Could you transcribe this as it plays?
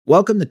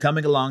Welcome to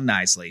Coming Along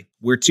Nicely.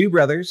 We're two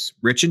brothers,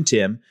 Rich and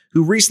Tim,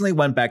 who recently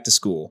went back to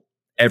school.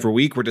 Every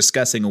week, we're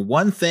discussing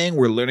one thing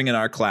we're learning in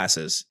our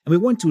classes, and we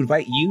want to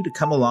invite you to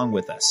come along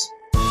with us.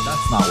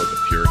 That's not what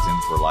the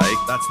Puritans were like.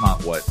 That's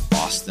not what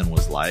Boston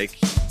was like.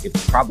 If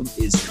the problem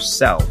is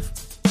yourself,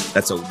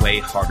 that's a way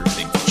harder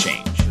thing to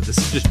change. This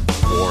is just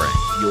boring.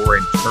 Your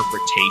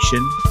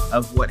interpretation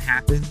of what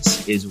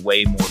happens is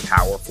way more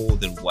powerful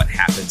than what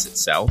happens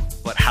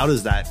itself. But how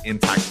does that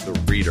impact the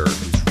reader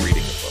who's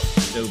reading the book?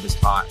 Stove is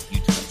hot, you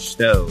touch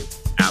stove,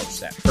 ouch,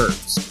 that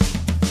hurts.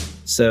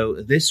 So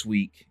this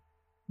week,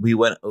 we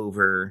went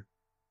over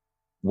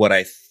what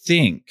I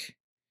think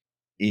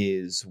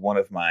is one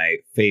of my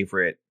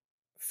favorite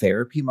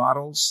therapy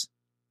models.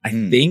 I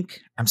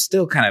think I'm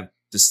still kind of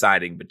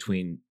deciding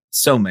between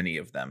so many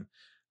of them.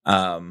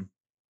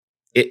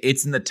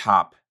 It's in the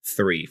top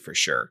 3 for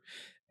sure.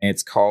 And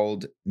it's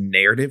called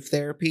narrative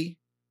therapy.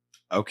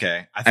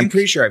 Okay. I'm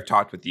pretty sure I've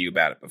talked with you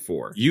about it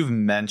before. You've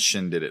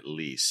mentioned it at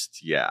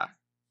least. Yeah.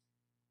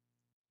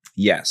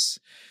 Yes.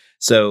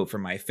 So for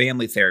my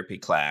family therapy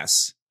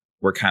class,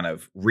 we're kind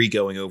of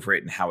re-going over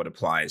it and how it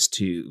applies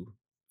to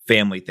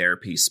family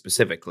therapy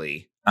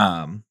specifically.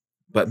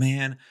 But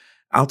man,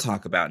 I'll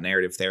talk about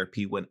narrative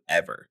therapy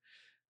whenever.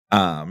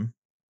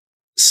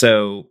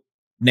 So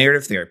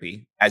narrative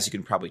therapy, as you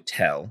can probably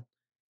tell,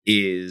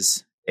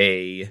 is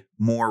a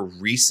more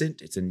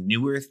recent, it's a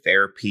newer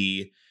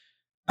therapy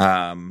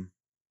theory,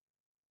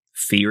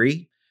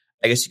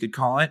 I guess you could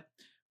call it,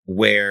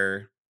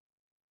 where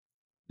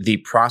the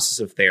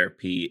process of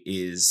therapy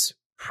is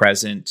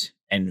present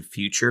and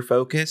future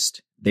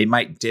focused. They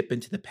might dip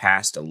into the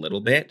past a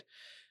little bit,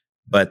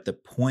 but the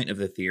point of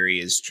the theory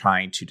is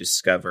trying to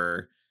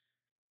discover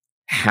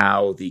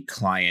how the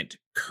client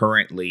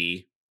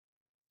currently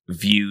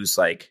views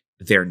like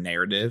their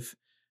narrative.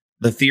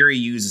 The theory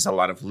uses a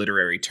lot of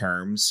literary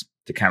terms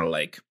to kind of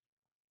like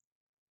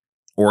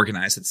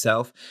organize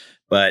itself,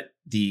 but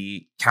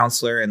the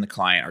counselor and the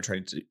client are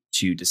trying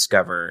to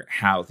discover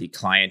how the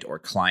client or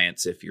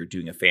clients, if you're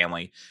doing a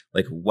family,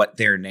 like what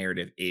their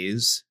narrative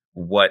is,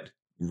 what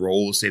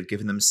roles they've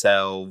given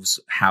themselves,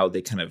 how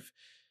they kind of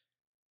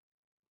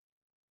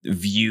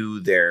view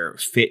their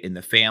fit in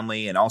the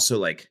family, and also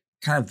like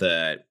kind of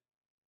the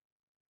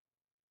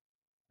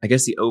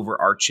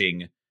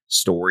overarching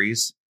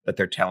stories that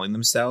they're telling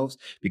themselves,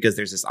 because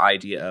there's this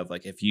idea of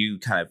like, if you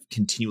kind of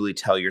continually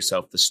tell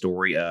yourself the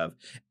story of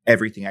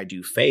everything I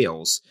do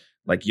fails,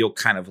 like you'll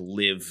kind of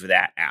live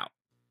that out.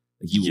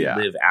 Like you will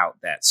live out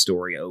that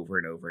story over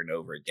and over and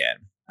over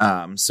again.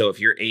 So if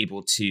you're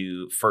able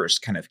to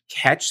first kind of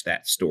catch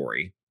that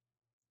story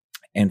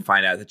and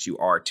find out that you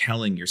are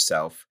telling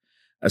yourself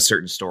a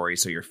certain story,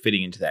 so you're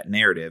fitting into that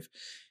narrative,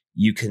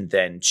 you can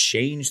then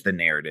change the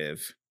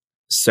narrative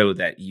so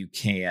that you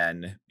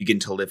can begin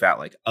to live out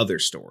like other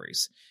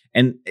stories.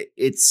 And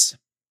it's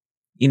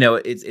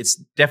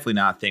definitely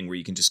not a thing where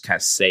you can just kind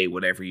of say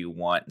whatever you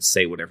want and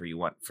say whatever you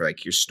want for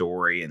like your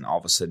story and all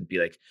of a sudden be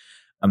like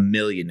a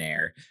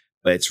millionaire.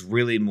 But it's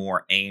really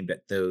more aimed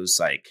at those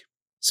like,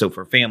 so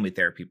for family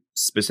therapy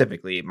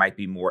specifically, it might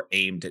be more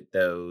aimed at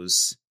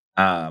those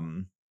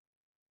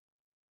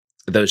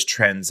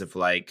trends of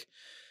like,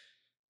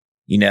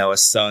 a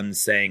son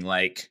saying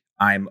like,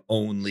 I'm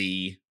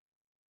only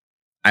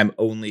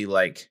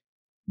like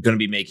going to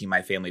be making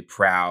my family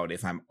proud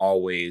if I'm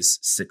always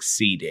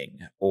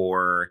succeeding.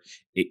 Or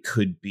it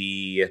could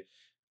be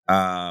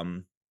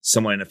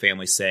someone in a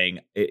family saying,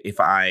 if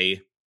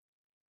I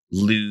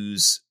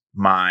lose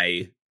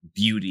my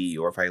beauty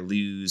or if I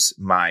lose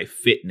my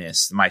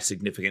fitness, my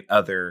significant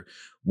other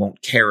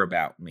won't care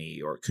about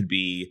me. Or it could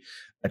be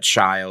a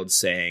child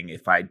saying,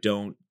 if I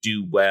don't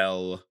do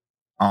well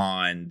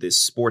on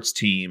this sports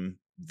team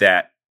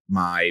that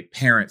my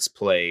parents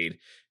played,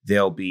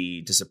 they'll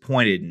be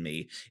disappointed in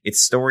me.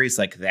 It's stories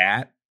like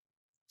that,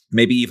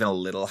 maybe even a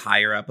little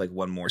higher up, like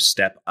one more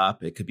step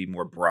up. It could be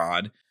more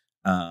broad,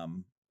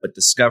 but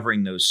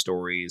discovering those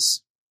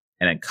stories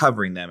and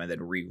uncovering them and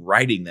then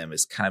rewriting them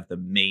is kind of the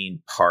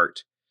main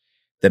part,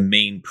 the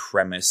main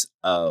premise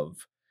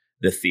of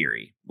the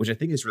theory, which I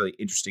think is really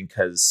interesting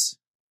because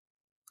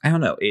I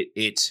don't know,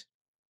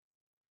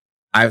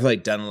 I've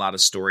like done a lot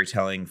of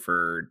storytelling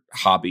for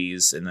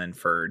hobbies and then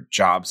for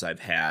jobs I've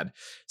had.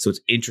 So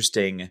it's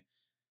interesting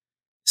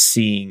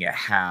seeing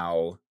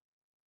how,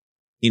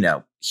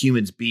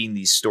 humans being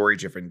these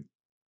story-driven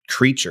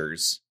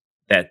creatures,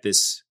 that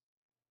this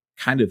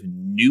kind of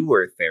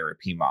newer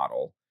therapy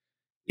model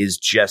is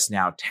just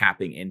now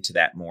tapping into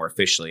that more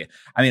officially.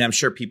 I mean, I'm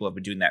sure people have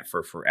been doing that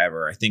for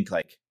forever. I think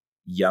like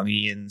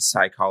Jungian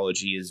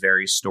psychology is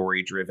very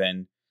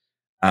story-driven.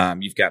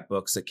 You've got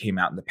books that came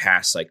out in the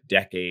past like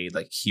decade,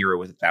 like Hero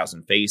with a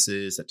Thousand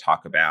Faces, that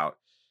talk about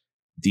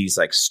these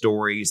like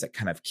stories that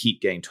kind of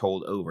keep getting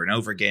told over and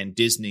over again.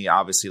 Disney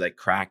obviously like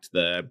cracked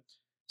the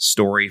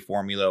story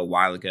formula a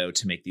while ago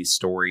to make these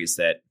stories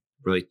that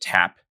really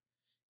tap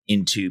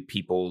into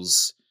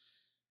people's,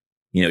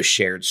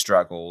 shared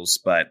struggles.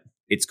 But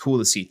it's cool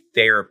to see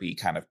therapy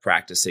kind of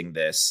practicing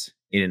this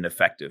in an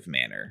effective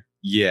manner.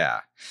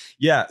 Yeah.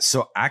 Yeah.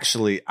 So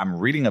actually, I'm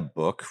reading a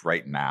book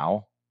right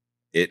now.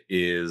 It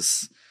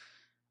is,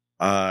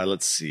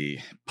 let's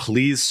see,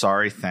 Please,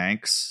 Sorry,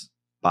 Thanks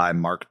by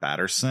Mark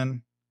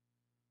Batterson,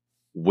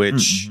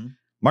 which Mm-hmm.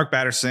 Mark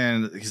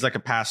Batterson, he's like a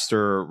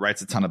pastor,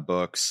 writes a ton of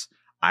books.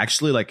 I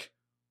actually like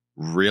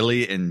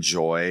really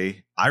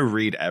enjoy, I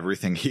read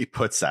everything he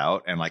puts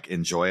out and like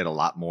enjoy it a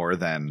lot more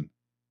than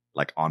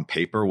like on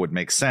paper would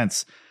make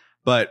sense.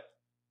 But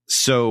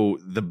so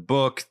the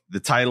book, the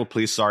title,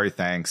 Please, Sorry,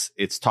 Thanks,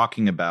 it's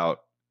talking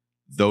about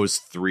those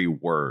three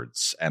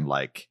words and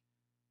like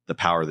the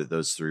power that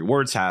those three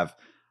words have.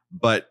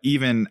 But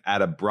even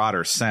at a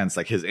broader sense,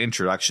 like his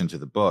introduction to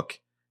the book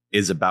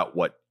is about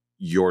what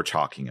you're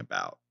talking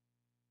about.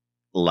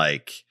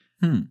 Like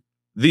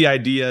the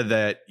idea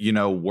that, you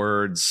know,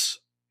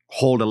 words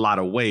hold a lot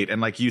of weight. And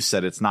like you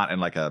said, it's not in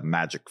like a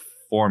magic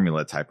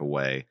formula type of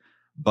way.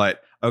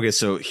 But okay,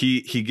 so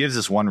he gives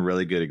us one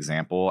really good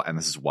example, and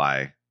this is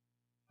why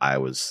I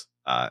was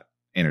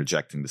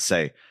interjecting to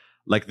say,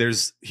 like,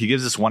 he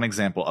gives us one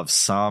example of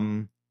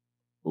some,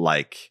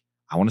 like,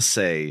 I want to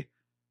say,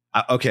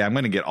 okay, I'm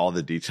going to get all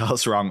the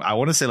details wrong. I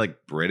want to say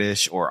like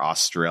British or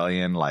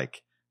Australian,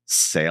 like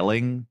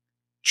sailing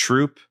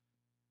troupe.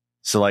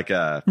 So like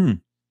a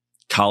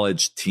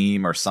college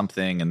team or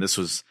something. And this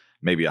was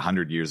maybe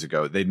 100 years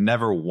ago. They'd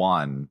never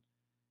won.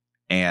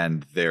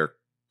 And their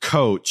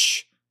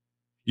coach,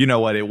 you know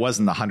what? It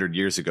wasn't 100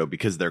 years ago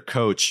because their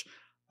coach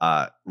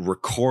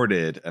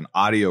recorded an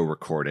audio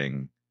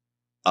recording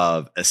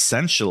of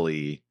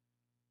essentially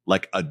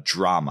like a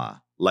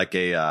drama, like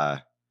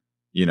a,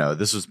 you know,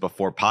 this was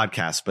before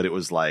podcasts, but it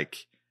was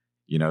like,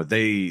 you know,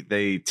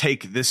 they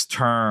take this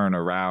turn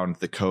around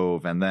the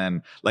cove, and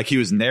then like he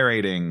was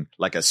narrating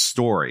like a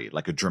story,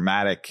 like a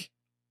dramatic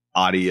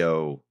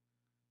audio,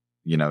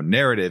 you know,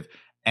 narrative,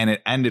 and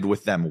it ended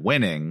with them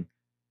winning.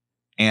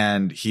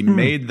 And he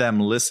made them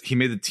listen. He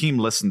made the team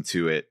listen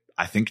to it,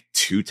 I think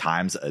 2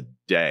 times a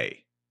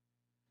day.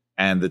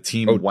 And the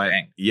team went,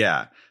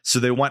 yeah. So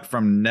they went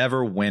from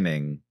never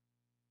winning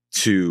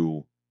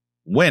to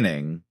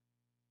winning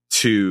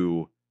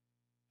to,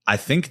 I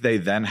think they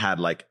then had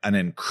like an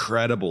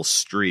incredible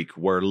streak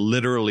where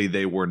literally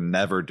they were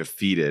never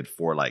defeated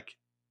for like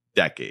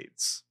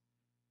decades.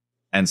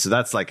 And so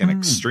that's like an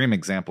extreme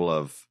example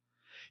of,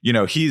 you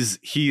know,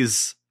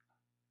 he's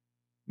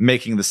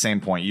making the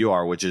same point you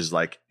are, which is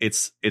like,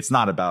 it's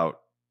not about,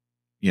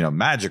 you know,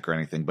 magic or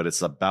anything, but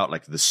it's about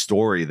like the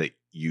story that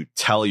you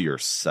tell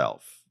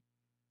yourself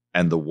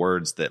and the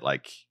words that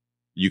like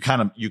you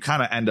kind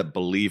of end up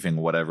believing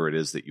whatever it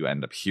is that you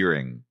end up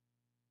hearing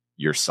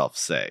yourself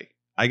say,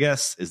 I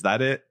guess. Is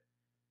that it?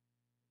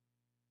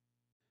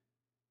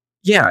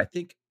 Yeah, I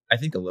think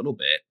a little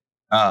bit.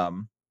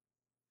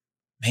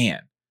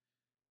 Man.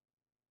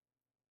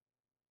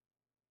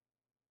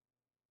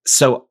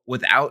 So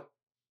without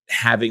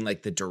having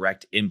like the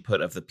direct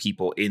input of the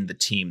people in the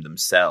team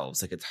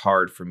themselves, like it's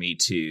hard for me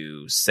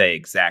to say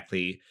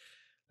exactly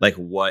like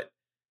what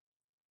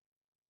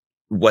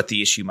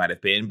the issue might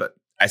have been. But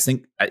I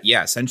think,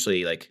 yeah,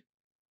 essentially, like,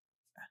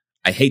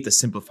 I hate to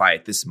simplify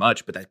it this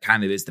much, but that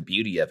kind of is the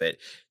beauty of it.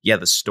 Yeah,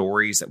 the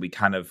stories that we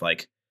kind of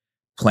like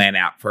plan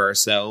out for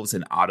ourselves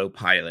and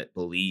autopilot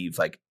believe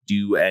like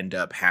do end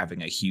up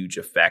having a huge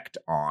effect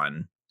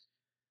on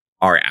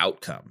our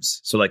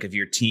outcomes. So like if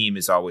your team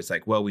is always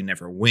like, well, we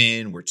never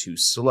win, we're too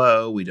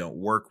slow, we don't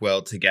work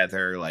well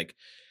together, like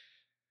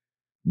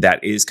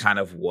that is kind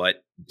of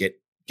what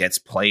gets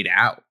played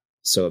out.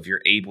 So if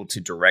you're able to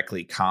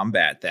directly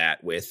combat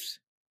that with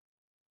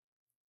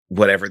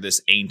whatever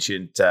this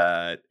ancient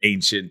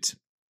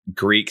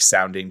Greek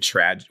sounding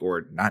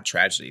or not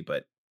tragedy,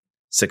 but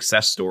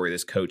success story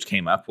this coach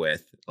came up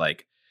with,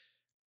 like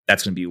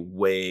that's going to be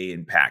way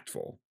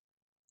impactful,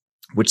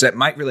 which that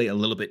might relate a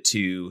little bit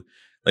to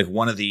like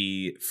one of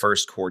the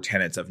first core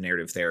tenets of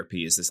narrative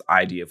therapy is this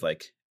idea of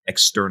like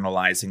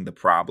externalizing the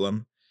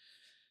problem.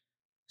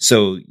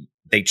 So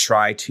they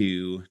try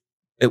to,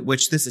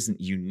 which this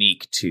isn't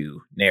unique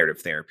to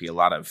narrative therapy. A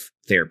lot of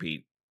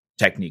therapy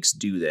techniques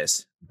do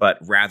this, but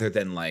rather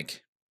than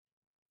like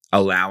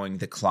allowing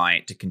the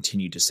client to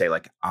continue to say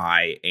like,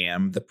 I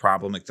am the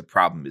problem, like the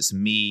problem is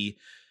me.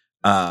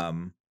 Like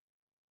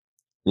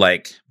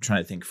I'm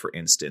trying to think, for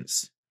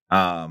instance,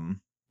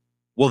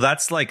 well,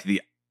 that's like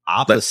the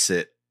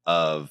opposite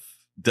of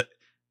the,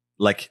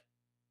 like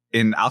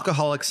in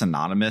Alcoholics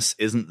Anonymous,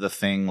 isn't the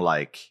thing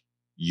like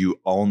you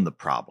own the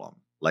problem?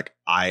 Like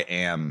I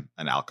am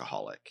an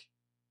alcoholic.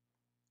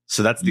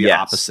 So that's the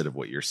opposite of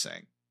what you're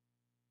saying.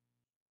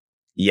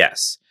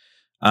 Yes.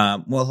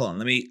 Well,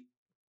 hold on.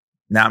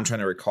 Now I'm trying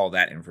to recall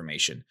that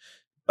information,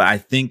 but I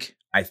think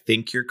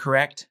you're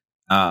correct.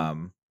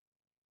 But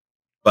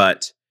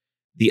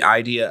the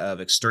idea of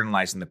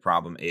externalizing the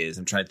problem is,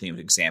 I'm trying to think of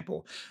an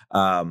example.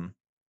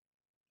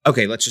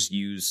 Okay, let's just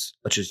use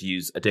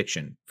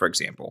addiction, for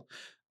example.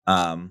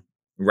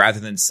 Rather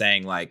than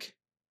saying like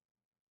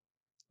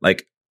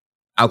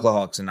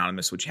Alcoholics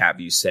Anonymous, which have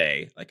you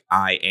say like,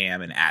 I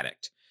am an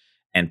addict.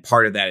 And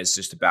part of that is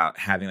just about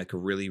having like a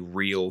really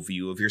real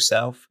view of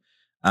yourself.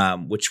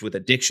 which with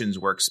addictions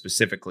work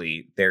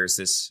specifically. There's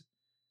this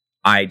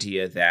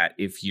idea that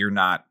if you're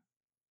not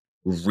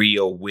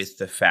real with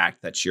the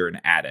fact that you're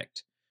an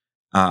addict,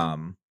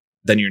 then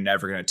you're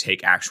never going to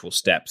take actual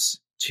steps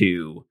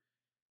to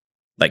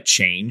like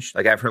change.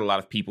 Like I've heard a lot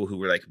of people who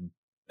were like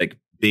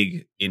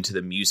big into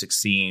the music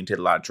scene, did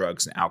a lot of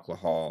drugs and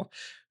alcohol,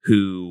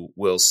 who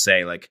will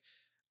say like,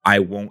 I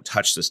won't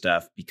touch the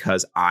stuff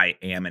because I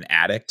am an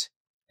addict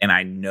and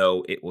I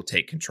know it will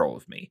take control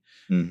of me.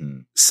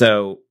 Mm-hmm.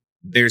 So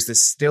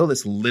there's still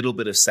this little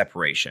bit of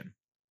separation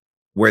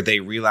where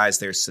they realize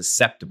they're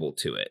susceptible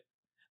to it.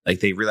 Like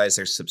they realize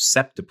they're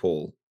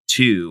susceptible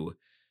to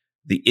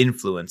the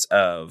influence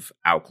of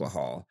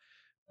alcohol,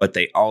 but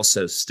they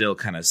also still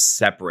kind of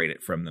separate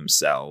it from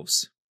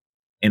themselves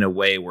in a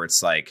way where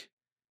it's like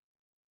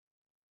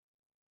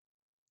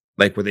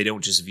where they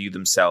don't just view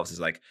themselves as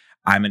like,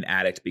 I'm an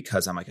addict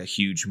because I'm like a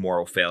huge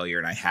moral failure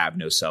and I have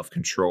no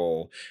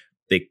self-control.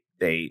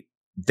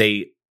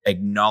 They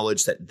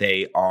acknowledge that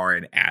they are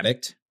an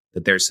addict,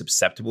 that they're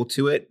susceptible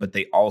to it, but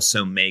they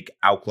also make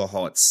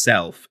alcohol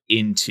itself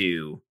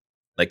into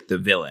like the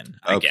villain,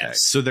 I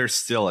guess. So they're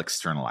still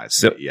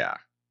externalizing it, yeah.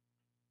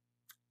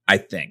 I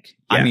think.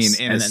 Yes. I mean,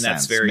 in a sense,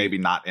 that's very, maybe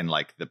not in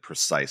like the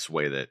precise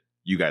way that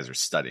you guys are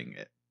studying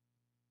it.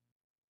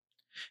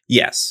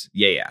 Yes.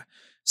 Yeah.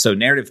 So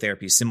narrative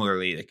therapy,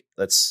 similarly,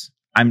 like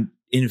I'm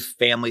in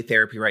family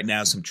therapy right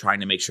now, so I'm trying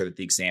to make sure that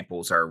the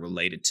examples are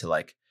related to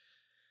like,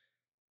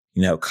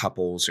 you know,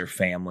 couples or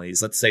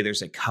families. Let's say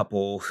there's a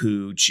couple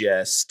who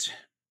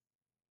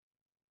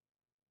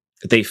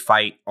they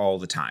fight all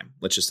the time.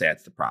 Let's just say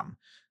that's the problem.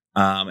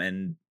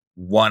 And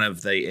one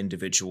of the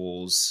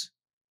individuals,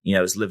 you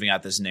know, is living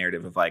out this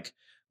narrative of like,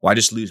 well, I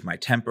just lose my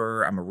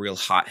temper. I'm a real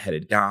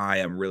hot-headed guy.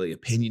 I'm really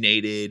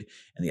opinionated.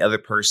 And the other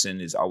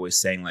person is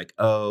always saying like,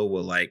 oh,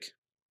 well, like,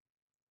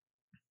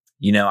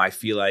 you know, I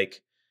feel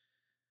like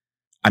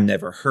I'm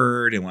never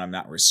heard. And when I'm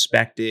not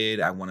respected,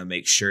 I want to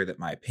make sure that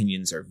my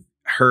opinions are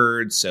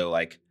heard. So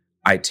like,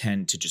 I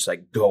tend to just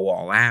like go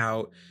all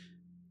out.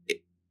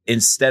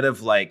 Instead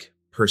of like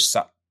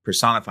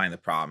personifying the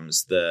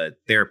problems, the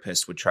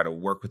therapist would try to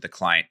work with the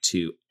client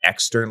to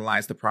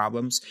externalize the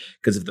problems.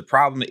 Because if the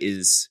problem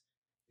is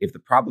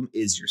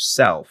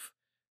yourself,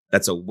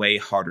 that's a way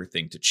harder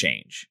thing to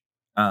change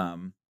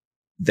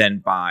than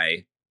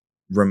by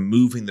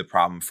removing the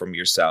problem from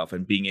yourself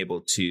and being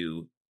able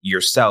to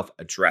yourself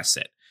address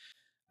it.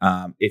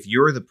 If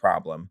you're the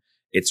problem,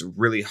 it's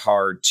really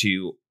hard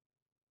to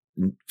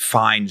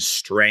find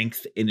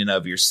strength in and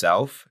of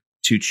yourself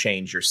to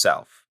change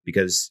yourself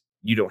because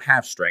you don't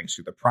have strengths,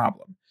 you're the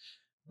problem.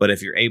 But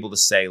if you're able to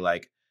say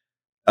like,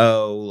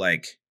 oh,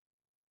 like,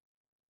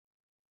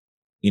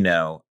 you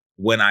know,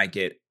 when I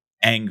get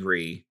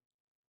angry,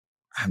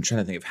 I'm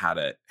trying to think of how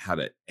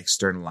to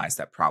externalize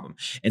that problem.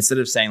 Instead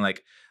of saying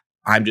like,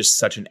 I'm just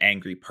such an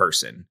angry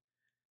person,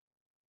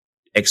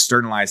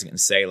 externalizing it and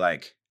say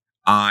like,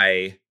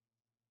 I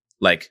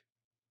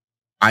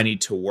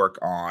need to work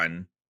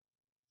on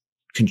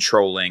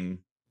controlling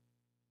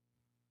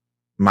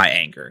my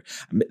anger.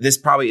 This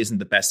probably isn't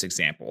the best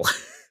example,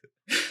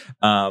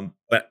 but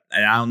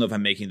and I don't know if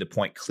I'm making the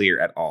point clear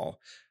at all.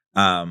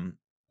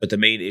 But the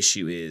main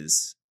issue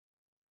is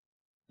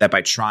that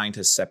by trying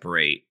to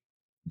separate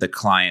the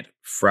client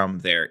from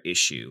their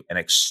issue and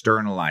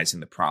externalizing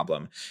the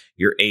problem,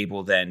 you're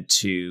able then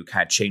to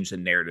kind of change the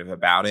narrative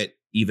about it,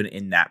 even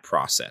in that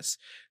process.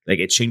 Like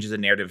it changes the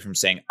narrative from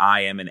saying,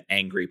 I am an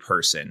angry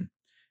person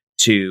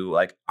to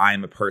like,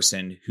 I'm a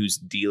person who's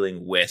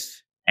dealing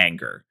with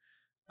anger.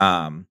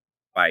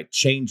 By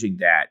changing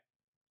that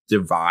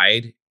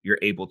divide, you're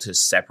able to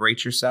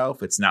separate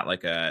yourself. It's not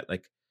like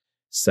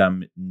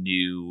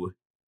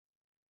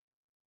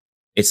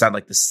it's not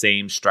like the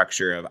same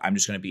structure of I'm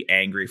just going to be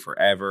angry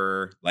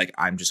forever. Like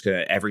I'm just going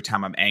to, every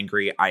time I'm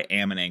angry, I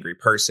am an angry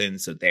person.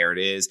 So there it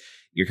is.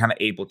 You're kind of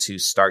able to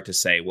start to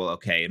say, well,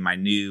 okay, in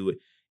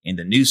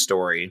the new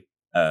story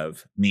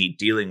of me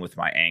dealing with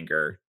my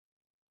anger,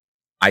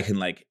 I can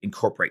like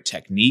incorporate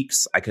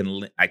techniques. I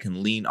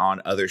can lean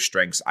on other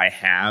strengths I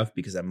have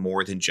because I'm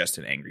more than just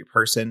an angry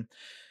person.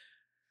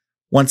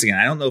 Once again,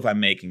 I don't know if I'm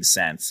making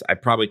sense. I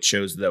probably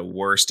chose the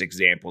worst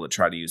example to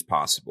try to use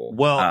possible.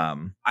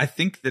 Well, I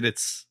think that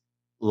it's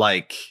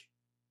like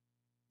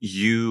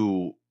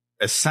you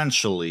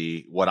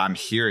essentially what I'm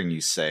hearing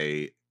you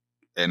say,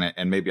 and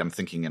maybe I'm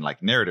thinking in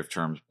like narrative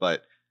terms,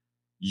 but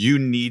you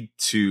need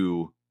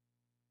to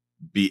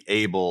be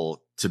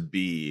able to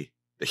be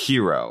the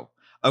hero.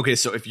 Okay,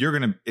 so if you're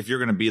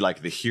gonna be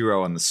like the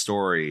hero in the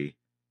story,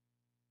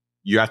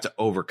 you have to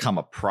overcome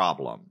a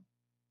problem.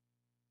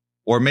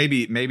 Or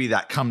maybe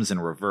that comes in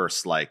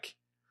reverse. Like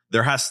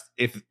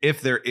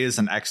if there is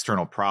an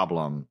external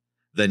problem,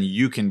 then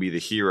you can be the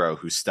hero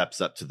who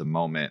steps up to the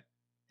moment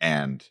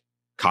and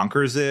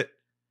conquers it.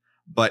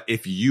 But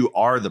if you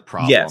are the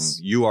problem, yes,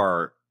 you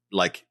are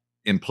like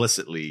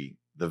implicitly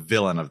the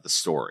villain of the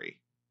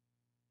story.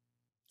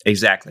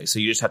 Exactly. So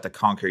you just have to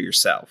conquer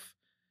yourself.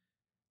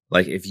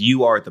 Like if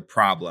you are the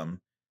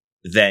problem,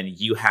 then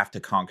you have to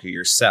conquer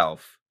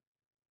yourself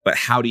but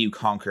how do you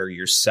conquer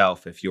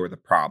yourself if you're the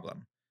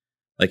problem?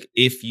 Like,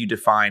 if you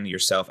define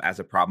yourself as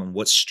a problem,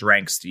 what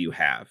strengths do you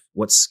have?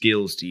 What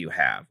skills do you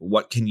have?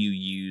 What can you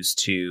use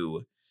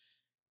to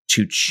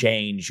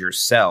change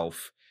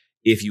yourself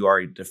if you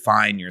already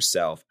define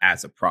yourself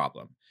as a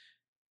problem?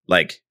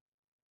 Like,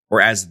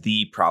 or as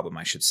the problem,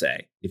 I should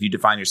say. If you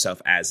define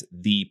yourself as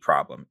the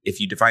problem, if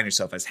you define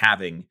yourself as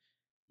having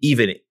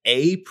even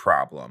a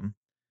problem,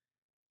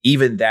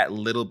 even that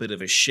little bit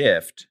of a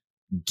shift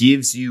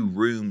gives you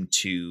room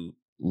to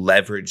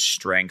leverage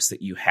strengths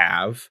that you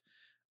have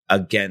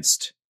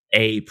against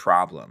a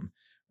problem,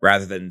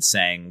 rather than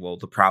saying, well,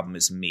 the problem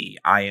is me.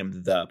 I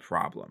am the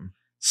problem.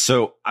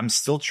 So I'm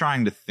still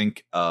trying to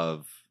think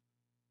of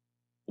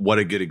what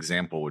a good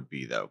example would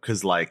be, though.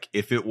 Because like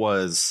if it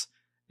was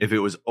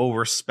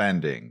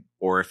overspending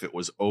or if it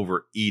was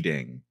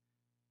overeating,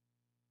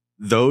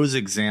 those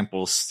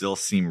examples still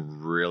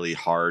seem really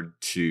hard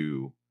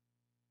to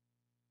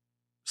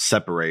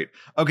separate.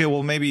 Okay,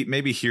 well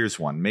maybe here's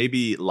one.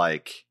 Maybe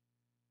like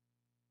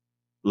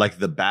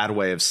the bad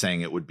way of saying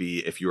it would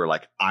be if you were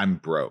like, I'm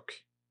broke.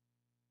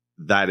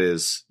 That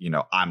is,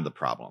 I'm the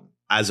problem.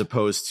 As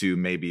opposed to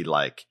maybe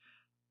like,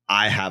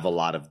 I have a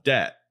lot of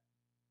debt.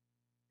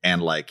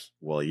 And like,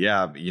 well,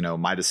 yeah,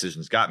 my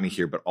decisions got me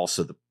here, but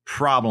also the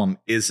problem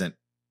isn't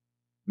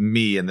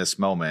me in this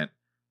moment.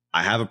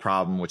 I have a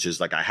problem, which is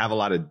like, I have a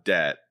lot of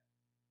debt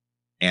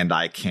and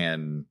I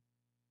can,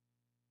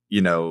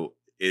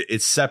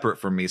 it's separate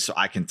from me. So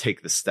I can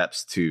take the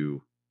steps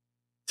to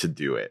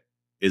do it.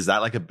 Is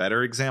that like a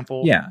better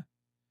example? Yeah,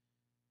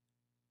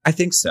 I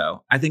think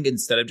so. I think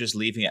instead of just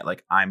leaving it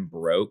like, I'm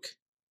broke,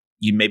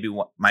 you maybe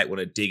might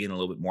want to dig in a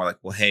little bit more. Like,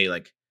 well, hey,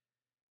 like,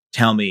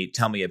 tell me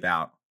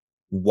about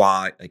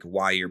why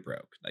you're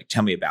broke. Like,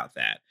 tell me about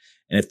that.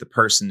 And if the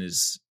person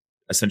is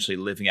essentially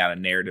living out a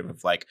narrative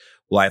of like,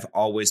 well, I've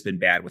always been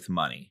bad with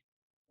money,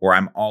 or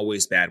I'm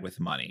always bad with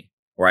money,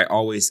 or I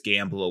always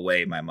gamble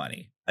away my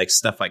money, like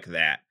stuff like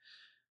that.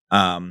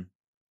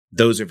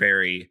 Those are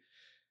very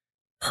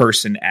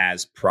person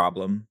as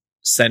problem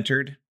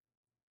centered.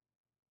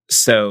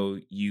 So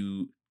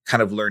you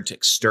kind of learn to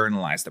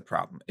externalize the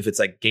problem. If it's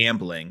like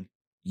gambling,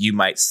 you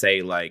might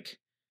say like,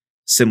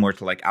 similar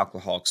to like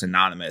Alcoholics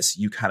Anonymous,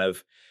 you kind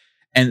of,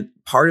 and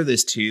part of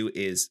this too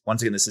is,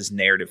 once again, this is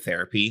narrative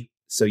therapy.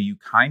 So you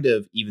kind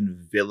of even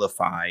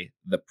vilify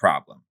the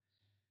problem.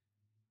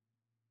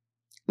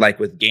 Like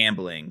with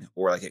gambling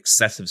or like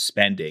excessive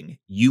spending,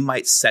 you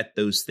might set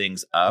those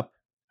things up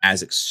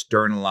as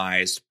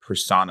externalized,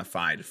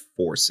 personified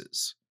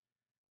forces.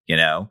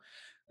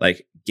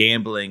 Like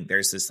gambling,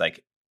 there's this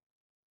like,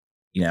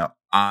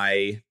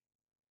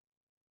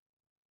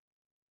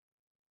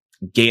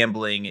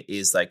 gambling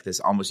is like this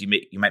almost,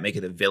 you might make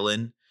it a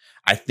villain.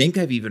 I think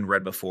I've even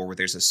read before where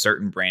there's a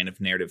certain brand of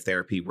narrative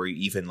therapy where you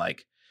even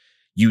like,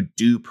 you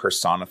do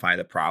personify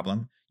the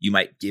problem. You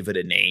might give it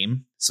a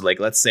name. So like,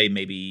 let's say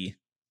maybe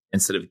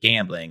instead of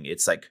gambling,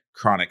 it's like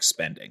chronic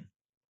spending.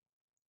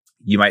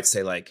 You might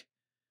say like,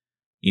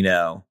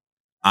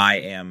 I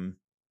am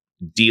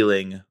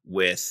dealing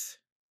with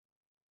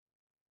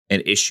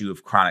an issue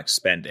of chronic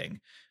spending.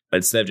 But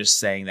instead of just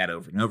saying that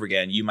over and over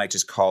again, you might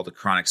just call the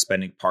chronic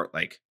spending part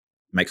like,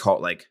 you might call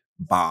it like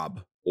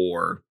Bob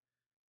or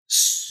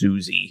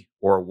Susie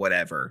or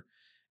whatever,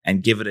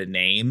 and give it a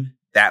name.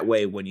 That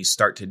way, when you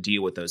start to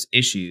deal with those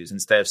issues,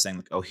 instead of saying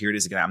like, oh, here it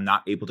is again, I'm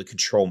not able to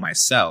control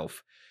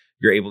myself,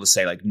 you're able to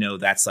say like, no,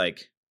 that's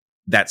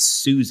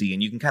Susie.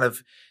 And you can kind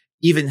of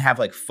even have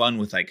like fun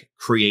with like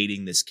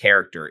creating this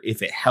character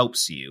if it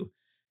helps you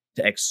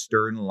to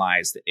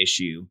externalize the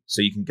issue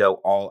so you can go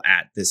all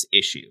at this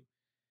issue.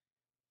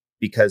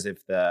 Because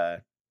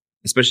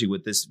especially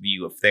with this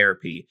view of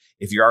therapy,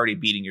 if you're already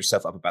beating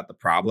yourself up about the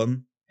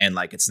problem, and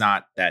like, it's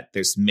not that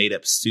there's made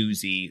up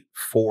Susie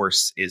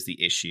force is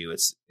the issue,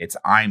 it's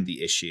I'm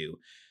the issue,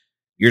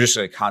 you're just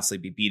going to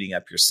constantly be beating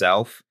up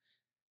yourself,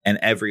 and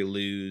every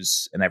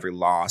lose and every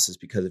loss is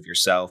because of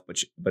yourself.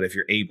 But if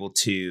you're able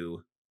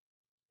to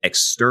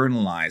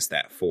externalize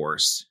that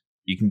force,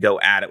 you can go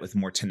at it with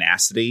more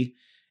tenacity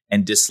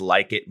and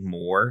dislike it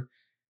more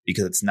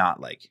because it's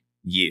not like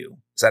you.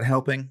 Is that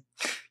helping?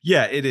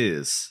 Yeah, it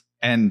is.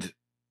 And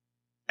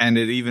it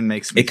even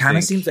makes me It kind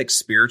of seems like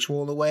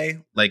spiritual in a way.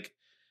 Like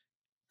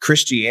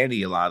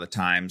Christianity, a lot of the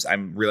times,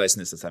 I'm realizing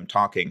this as I'm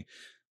talking,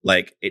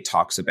 like it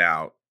talks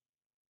about,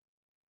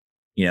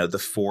 the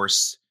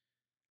force.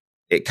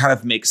 It kind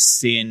of makes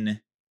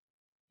sin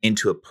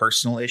into a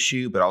personal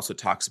issue, but also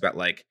talks about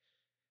like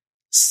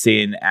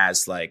sin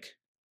as like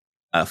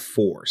a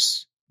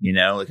force,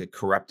 like a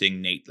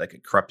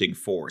corrupting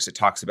force. It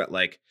talks about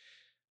like,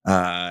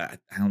 I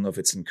don't know if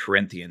it's in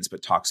Corinthians,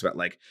 but talks about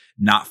like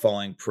not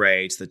falling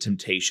prey to the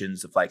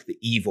temptations of like the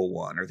evil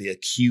one or the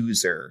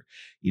accuser.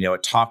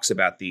 It talks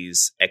about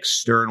these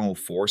external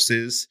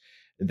forces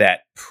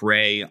that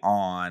prey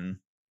on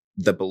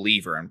the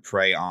believer and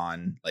prey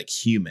on like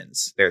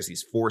humans. There's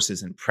these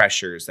forces and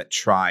pressures that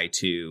try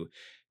to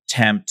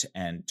tempt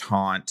and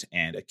taunt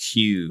and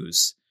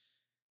accuse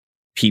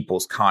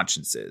people's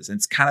consciences. And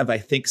it's kind of, I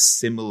think,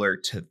 similar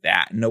to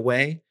that in a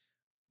way,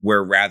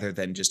 where rather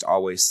than just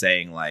always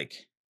saying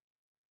like,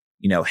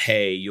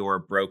 hey, you're a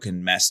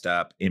broken, messed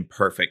up,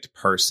 imperfect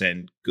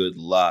person, good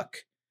luck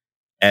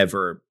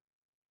ever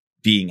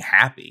being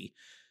happy.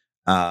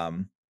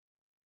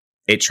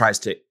 It tries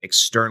to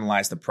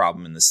externalize the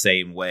problem in the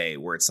same way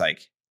where it's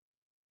like,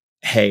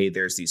 hey,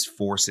 there's these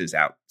forces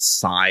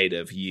outside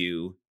of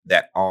you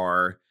that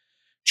are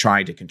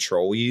trying to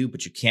control you,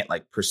 but you can't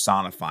like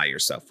personify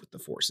yourself with the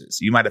forces.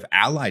 You might have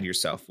allied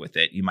yourself with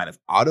it. You might have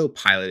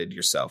autopiloted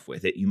yourself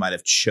with it. You might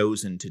have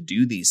chosen to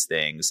do these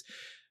things,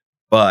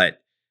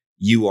 but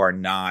you are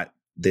not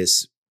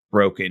this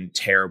broken,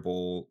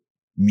 terrible,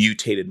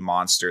 mutated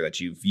monster that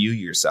you view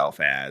yourself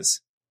as.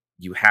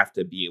 You have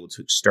to be able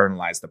to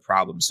externalize the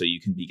problem so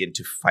you can begin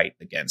to fight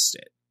against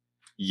it.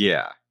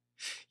 Yeah.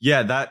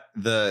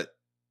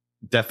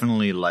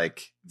 Definitely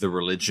like the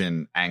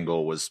religion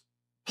angle was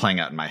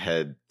playing out in my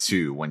head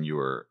too when you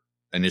were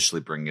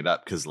initially bringing it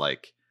up, because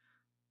like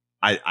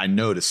I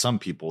know to some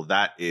people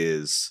that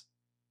is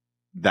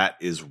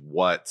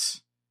what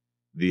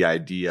the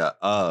idea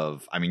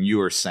of, I mean, you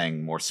were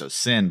saying more so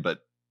sin, but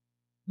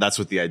that's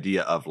what the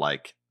idea of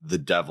like the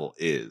devil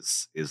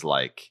is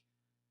like,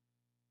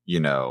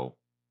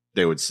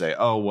 they would say,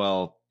 oh,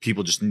 well,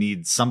 people just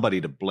need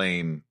somebody to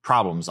blame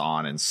problems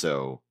on, and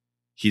so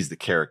he's the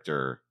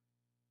character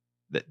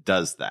that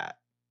does that.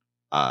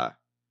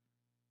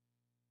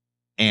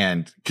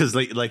 And because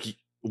like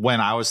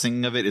when I was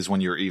thinking of it is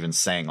when you're even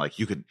saying like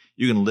you can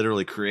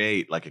literally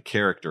create like a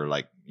character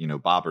like,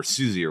 Bob or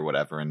Susie or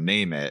whatever and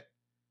name it.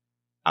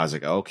 I was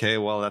like, okay,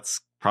 well, that's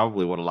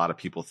probably what a lot of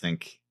people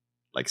think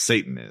like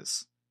Satan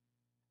is.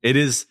 It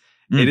is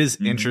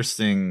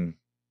interesting,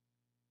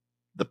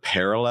 the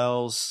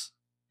parallels.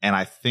 And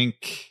I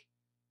think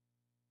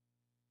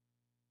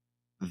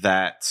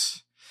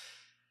that,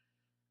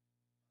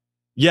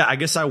 yeah, I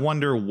guess I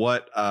wonder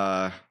what,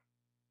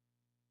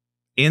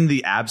 in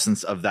the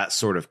absence of that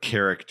sort of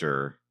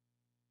character,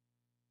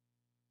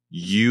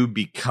 you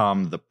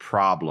become the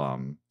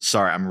problem.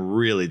 Sorry, I'm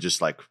really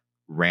just like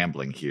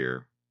rambling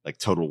here, like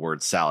total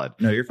word salad.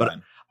 No, you're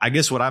fine. I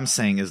guess what I'm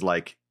saying is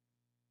like,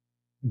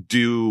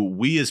 do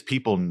we as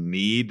people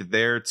need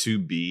there to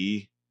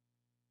be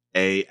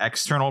a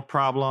external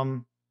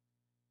problem?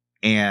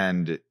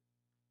 And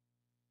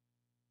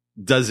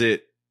does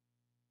it,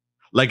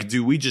 like,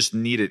 do we just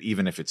need it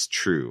even if it's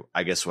true?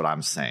 I guess what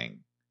I'm saying.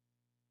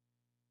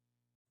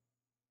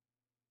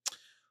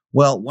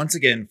 Well, once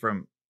again,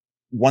 from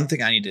one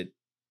thing I need to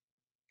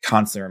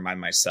constantly remind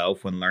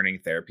myself when learning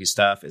therapy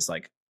stuff is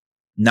like,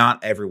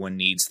 not everyone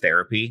needs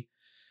therapy.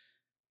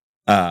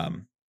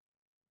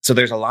 So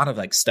there's a lot of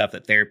like stuff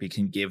that therapy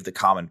can give the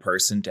common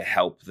person to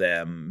help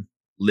them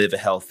live a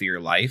healthier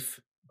life.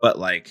 But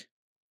like,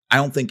 I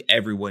don't think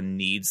everyone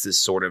needs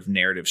this sort of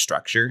narrative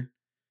structure,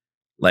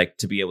 like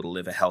to be able to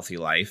live a healthy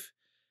life.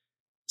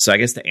 So I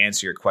guess to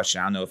answer your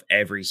question, I don't know if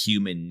every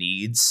human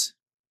needs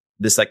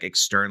this like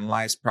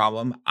externalized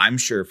problem. I'm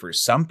sure for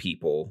some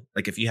people,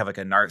 like if you have like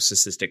a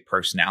narcissistic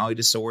personality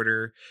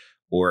disorder,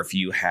 or if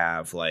you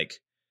have like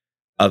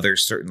other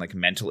certain like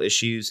mental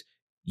issues,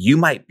 you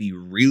might be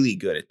really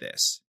good at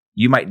this.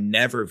 You might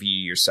never view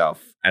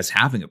yourself as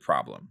having a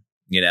problem.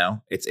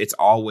 It's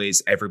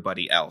always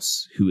everybody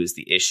else who is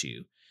the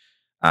issue.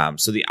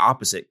 So the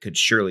opposite could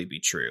surely be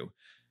true.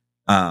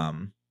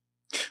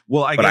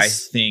 Well, I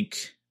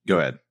think. Go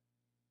ahead.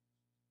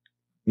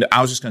 No,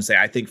 I was just going to say,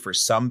 I think for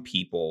some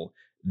people,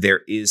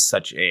 there is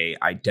such a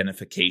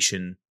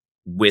identification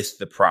with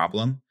the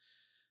problem,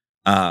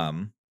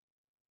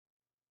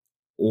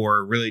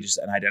 or really just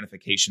an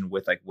identification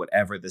with like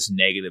whatever this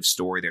negative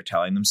story they're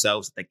telling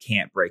themselves that they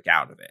can't break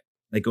out of it.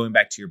 Like going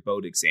back to your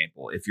boat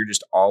example, if you're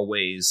just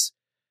always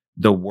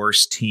the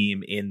worst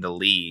team in the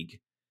league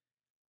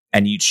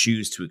and you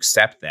choose to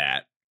accept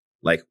that,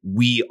 like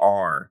we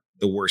are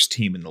the worst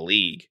team in the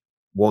league,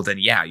 well then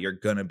yeah, you're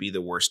going to be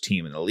the worst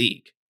team in the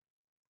league.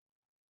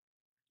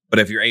 But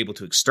if you're able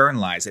to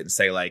externalize it and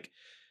say like,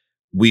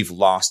 we've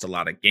lost a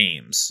lot of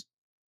games,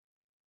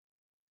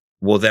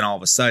 well, then all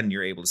of a sudden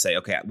you're able to say,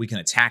 okay, we can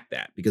attack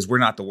that because we're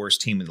not the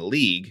worst team in the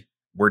league.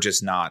 We're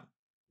just not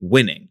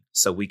winning.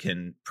 So we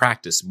can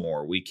practice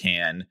more. We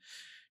can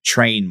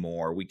train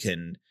more. We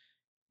can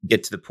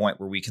get to the point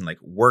where we can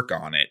like work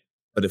on it.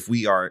 But if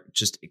we are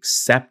just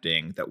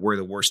accepting that we're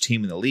the worst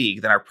team in the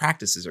league, then our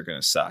practices are going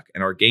to suck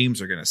and our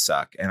games are going to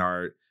suck and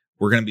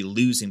we're going to be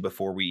losing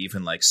before we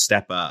even like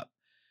step up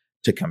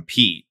to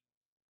compete.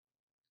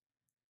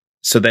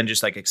 So then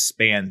just like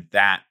expand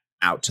that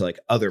out to like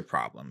other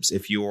problems.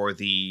 If you're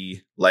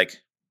the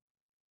like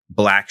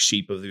black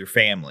sheep of your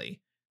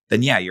family,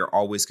 then yeah, you're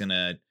always going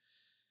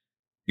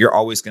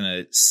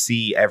to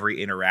see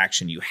every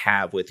interaction you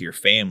have with your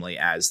family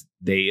as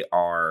they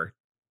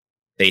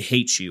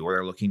hate you or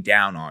they're looking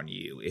down on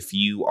you. If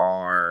you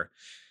are,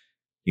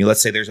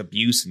 let's say there's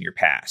abuse in your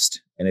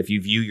past, and if you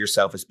view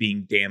yourself as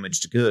being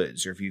damaged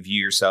goods, or if you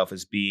view yourself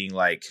as being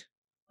like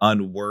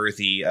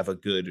unworthy of a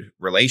good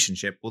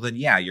relationship, well then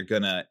yeah, you're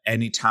gonna,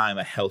 anytime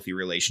a healthy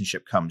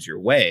relationship comes your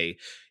way,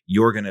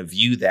 you're gonna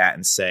view that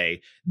and say,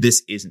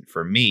 this isn't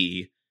for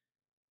me.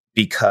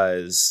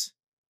 because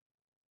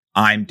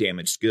I'm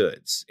damaged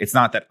goods. It's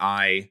not that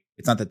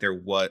there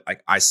was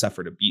like I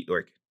suffered abuse.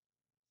 Like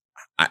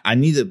I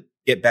need to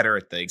get better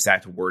at the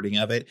exact wording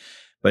of it,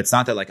 but it's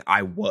not that like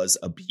I was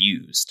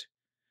abused.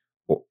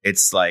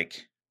 It's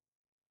like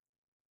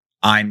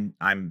I'm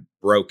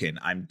broken.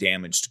 I'm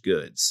damaged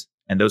goods,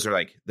 and those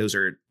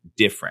are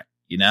different.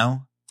 You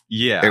know,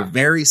 they're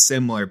very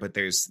similar, but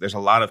there's a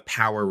lot of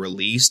power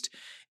released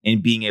in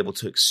being able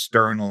to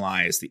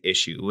externalize the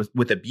issue.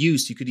 With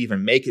abuse, you could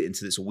even make it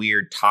into this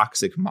weird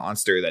toxic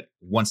monster that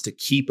wants to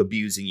keep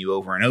abusing you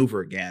over and over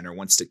again, or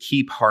wants to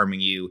keep harming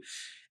you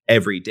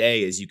every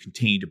day as you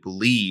continue to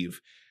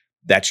believe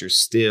that you're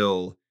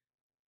still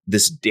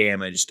this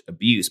damaged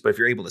abuse. But if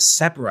you're able to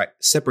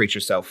separate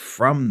yourself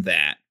from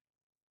that,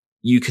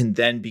 you can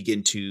then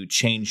begin to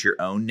change your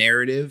own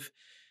narrative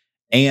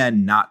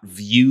and not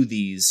view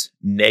these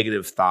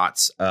negative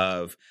thoughts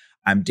of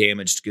I'm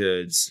damaged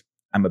goods,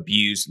 I'm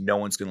abused, no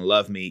one's going to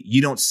love me.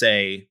 You don't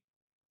say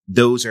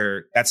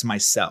that's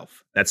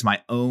myself. That's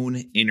my own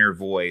inner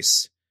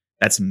voice.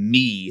 That's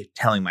me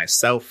telling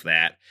myself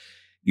that.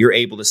 You're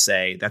able to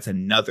say that's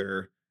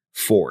another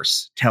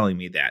force telling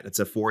me that. That's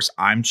a force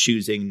I'm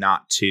choosing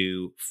not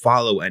to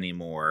follow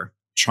anymore,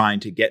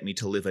 trying to get me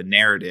to live a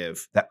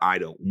narrative that I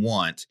don't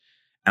want.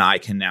 And I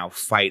can now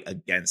fight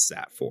against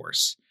that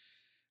force.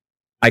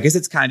 I guess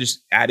it's kind of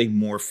just adding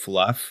more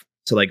fluff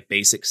to like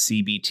basic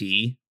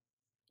CBT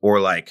or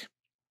like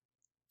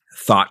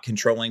thought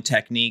controlling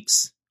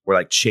techniques or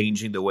like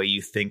changing the way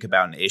you think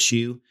about an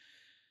issue.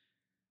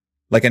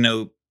 Like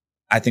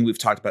I think we've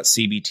talked about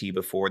CBT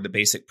before. The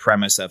basic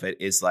premise of it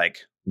is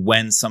like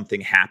when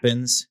something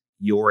happens,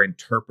 your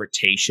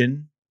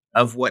interpretation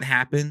of what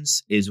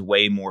happens is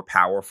way more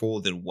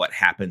powerful than what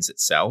happens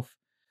itself.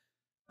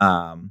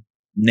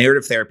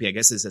 Narrative therapy, I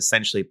guess, is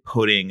essentially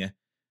putting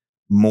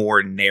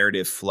more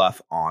narrative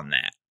fluff on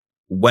that.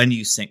 When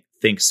you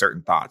think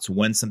certain thoughts,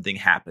 when something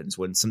happens,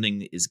 when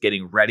something is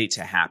getting ready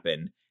to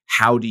happen,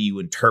 how do you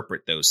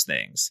interpret those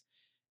things?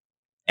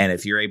 And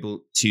if you're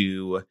able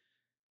to,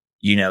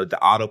 the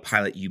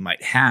autopilot you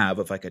might have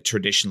of like a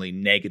traditionally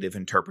negative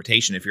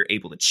interpretation, if you're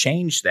able to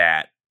change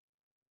that,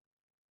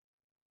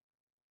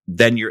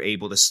 then you're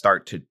able to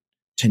start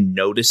to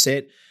notice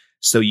it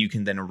so you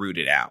can then root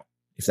it out,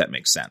 if that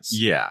makes sense.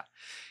 Yeah.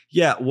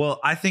 Yeah. Well,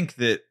 I think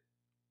that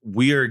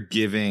we are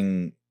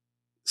giving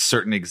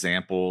certain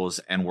examples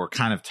and we're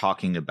kind of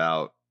talking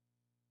about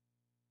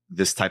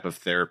this type of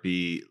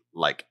therapy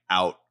like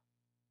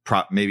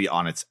maybe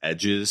on its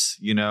edges,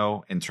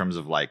 in terms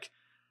of like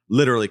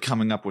literally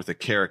coming up with a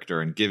character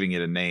and giving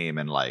it a name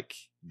and like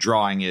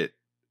drawing it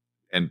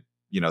and,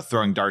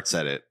 throwing darts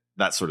at it,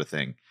 that sort of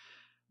thing.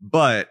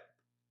 But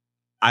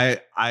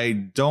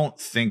I don't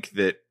think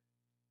that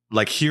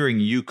like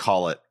hearing you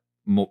call it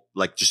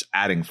like just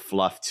adding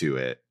fluff to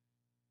it,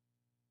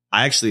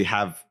 I actually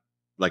have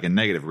like a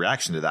negative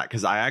reaction to that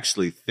because I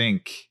actually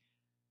think,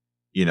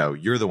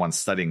 you're the one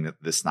studying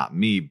this, not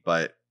me.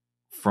 But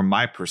from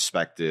my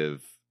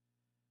perspective,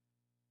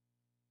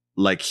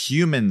 like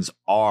humans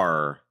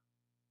are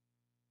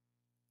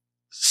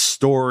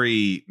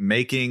story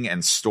making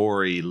and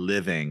story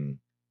living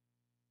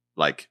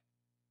like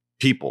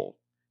people.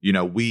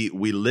 We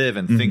live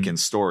and think in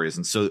stories.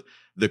 And so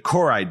the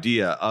core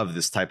idea of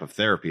this type of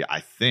therapy, I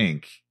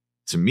think,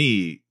 to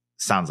me,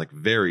 sounds like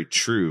very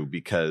true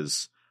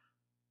because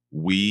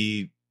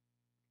we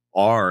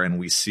are and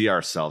we see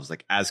ourselves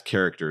like as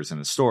characters in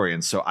a story.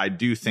 And so I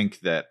do think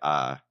that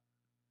I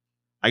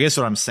guess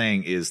what I'm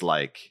saying is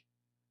like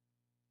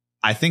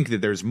I think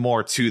that there's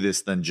more to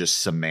this than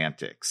just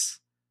semantics.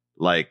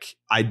 Like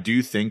I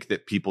do think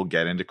that people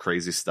get into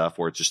crazy stuff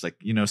where it's just like,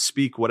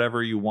 speak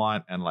whatever you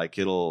want and like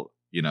it'll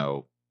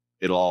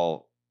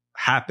all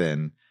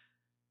happen.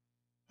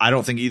 I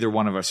don't think either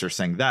one of us are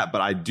saying that, but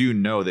I do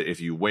know that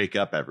if you wake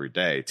up every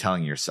day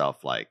telling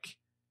yourself like,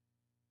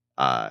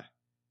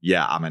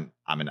 yeah, I'm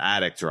an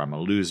addict or I'm a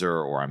loser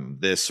or I'm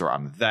this or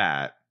I'm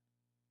that,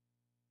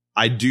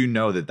 I do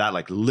know that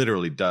like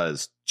literally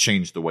does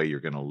change the way you're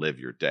going to live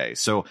your day.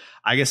 So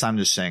I guess I'm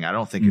just saying, I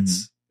don't think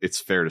it's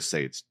fair to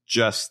say it's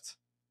just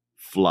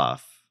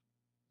fluff.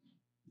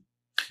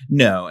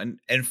 No,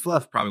 and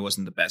fluff probably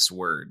wasn't the best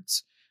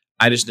words.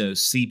 I just know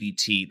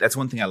CBT, that's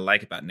one thing I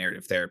like about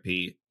narrative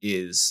therapy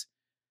is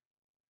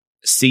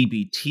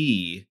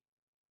CBT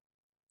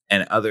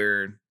and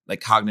other like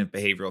cognitive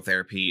behavioral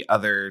therapy,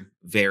 other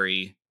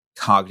very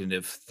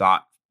cognitive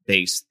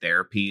thought-based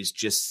therapies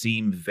just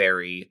seem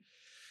very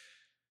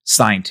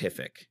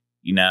scientific,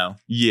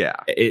 Yeah.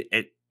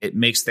 It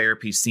makes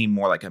therapy seem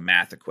more like a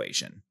math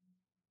equation.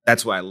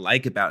 That's what I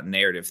like about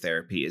narrative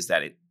therapy is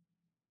that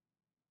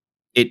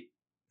it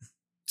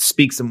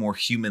speaks a more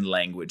human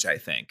language, I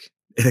think.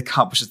 It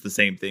accomplishes the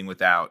same thing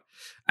without,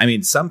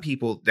 some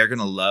people, they're going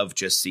to love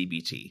just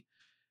CBT.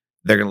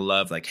 They're going to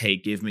love like, hey,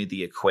 give me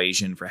the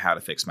equation for how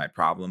to fix my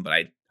problem.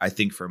 But I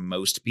think for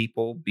most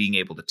people, being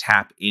able to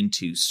tap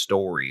into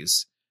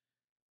stories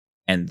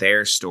and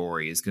their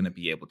story is going to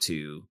be able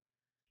to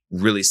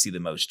really see the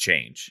most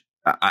change.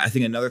 I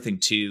think another thing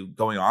too,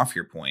 going off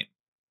your point,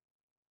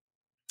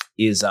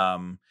 is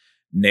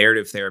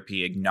narrative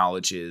therapy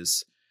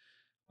acknowledges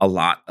a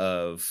lot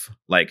of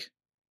like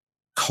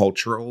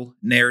cultural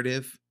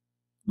narrative,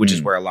 which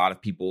is where a lot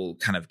of people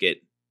kind of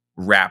get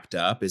wrapped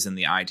up, is in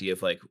the idea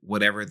of like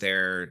whatever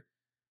their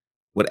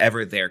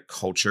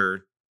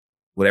culture,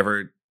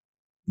 whatever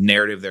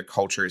narrative their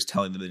culture is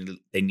telling them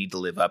they need to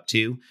live up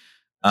to.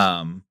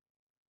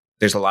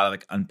 There's a lot of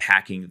like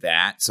unpacking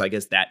that. So I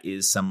guess that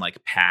is some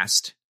like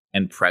past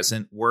and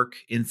present work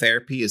in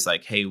therapy, is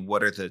like, hey,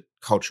 what are the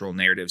cultural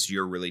narratives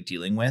you're really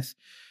dealing with?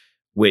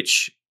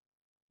 Which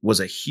was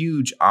a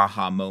huge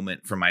aha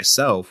moment for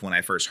myself when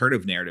I first heard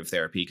of narrative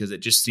therapy, because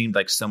it just seemed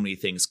like so many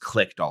things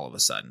clicked all of a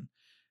sudden.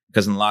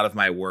 Because in a lot of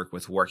my work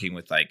with working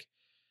with like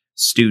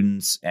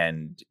students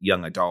and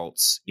young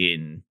adults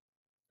in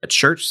a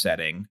church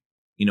setting,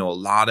 you know, a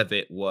lot of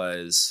it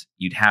was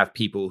you'd have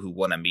people who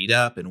want to meet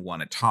up and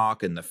want to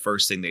talk. And the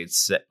first thing they'd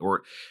say,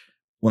 or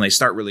when they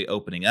start really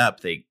opening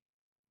up,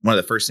 one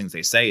of the first things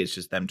they say is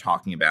just them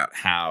talking about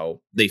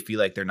how they feel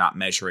like they're not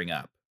measuring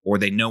up, or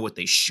they know what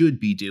they should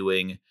be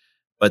doing,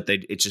 but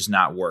it's just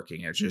not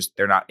working.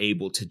 They're not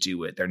able to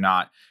do it. They're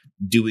not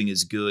doing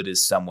as good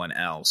as someone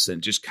else. And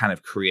it just kind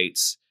of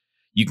creates,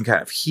 you can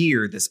kind of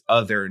hear this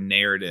other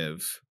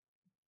narrative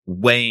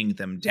weighing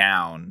them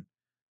down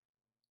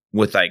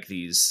with like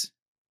these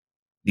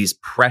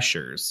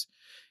pressures.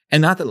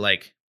 And not that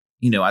like,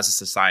 you know, as a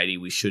society,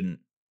 we shouldn't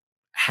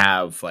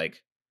have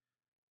like,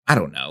 I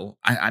don't know.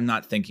 I'm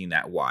not thinking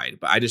that wide,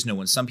 but I just know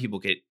when some people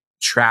get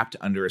trapped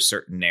under a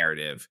certain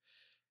narrative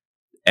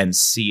and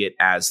see it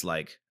as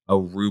like a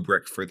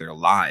rubric for their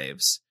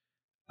lives,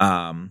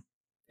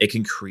 it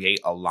can create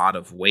a lot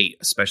of weight,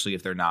 especially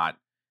if they're not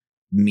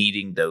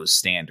meeting those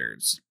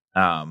standards.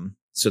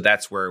 So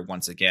that's where,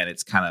 once again,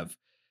 it's kind of,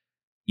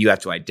 you have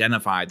to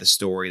identify the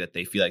story that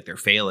they feel like they're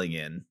failing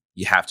in.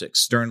 You have to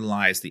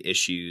externalize the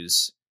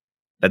issues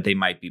that they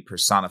might be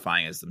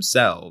personifying as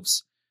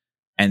themselves.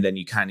 And then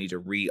you kind of need to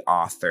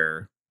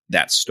re-author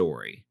that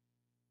story.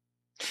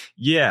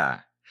 Yeah.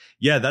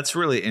 Yeah, that's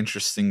really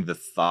interesting. The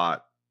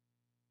thought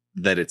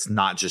that it's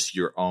not just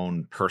your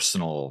own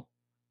personal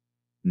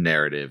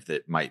narrative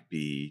that might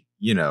be,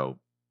 you know,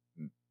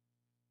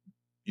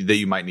 that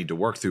you might need to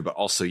work through, but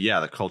also, yeah,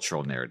 the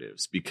cultural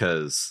narratives,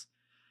 because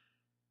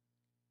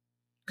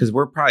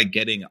we're probably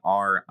getting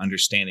our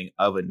understanding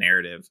of a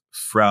narrative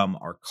from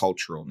our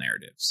cultural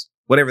narratives,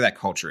 whatever that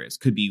culture is.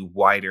 Could be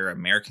wider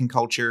American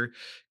culture,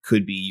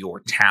 could be your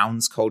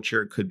town's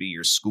culture, could be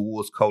your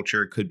school's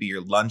culture, could be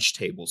your lunch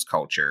table's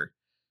culture.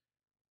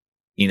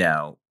 You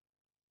know,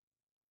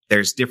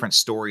 there's different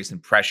stories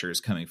and pressures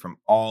coming from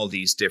all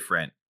these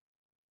different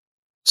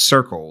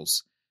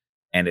circles.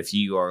 And if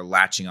you are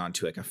latching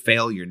onto like a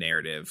failure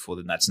narrative, well,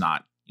 then that's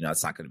not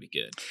going to be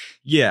good.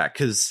 Yeah,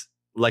 because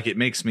like it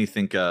makes me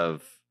think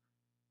of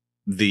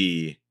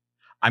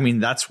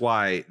that's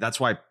why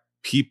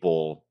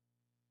people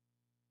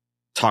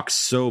talk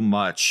so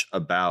much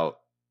about,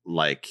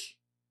 like,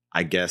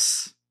 I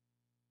guess,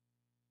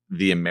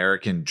 the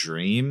American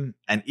dream.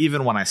 And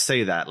even when I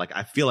say that, like,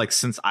 I feel like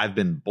since I've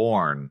been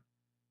born,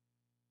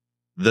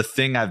 the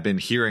thing I've been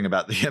hearing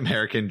about the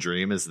American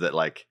dream is that,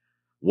 like,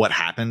 what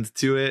happened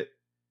to it,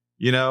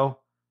 you know,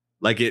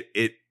 like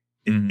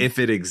Mm-hmm. if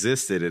it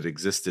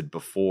existed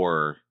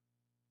before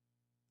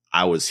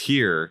I was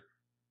here.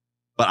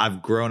 But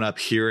I've grown up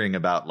hearing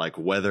about, like,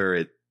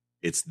 whether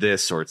it's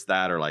this or it's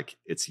that, or like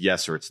it's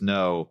yes or it's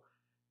no.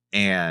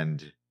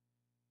 And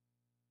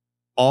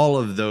all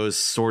of those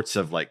sorts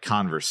of like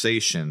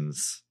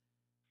conversations,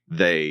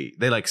 they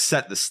like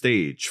set the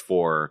stage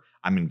for,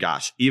 I mean,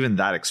 gosh, even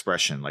that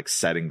expression, like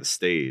setting the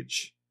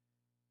stage,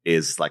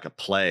 is like a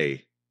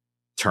play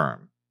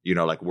term, you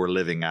know, like we're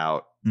living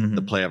out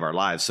the play of our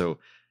lives. So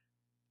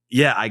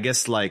yeah, I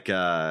guess like,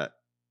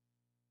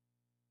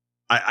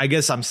 I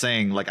guess I'm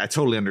saying, like, I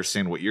totally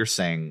understand what you're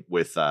saying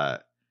with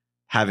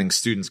having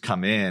students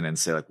come in and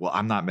say, like, well,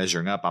 I'm not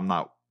measuring up. I'm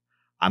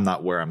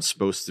not where I'm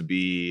supposed to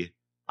be.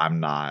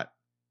 I'm not,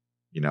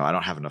 you know, I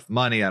don't have enough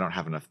money. I don't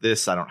have enough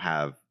this. I don't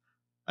have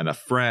enough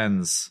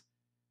friends.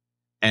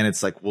 And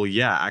it's like, well,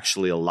 yeah,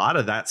 actually, a lot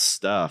of that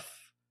stuff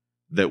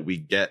that we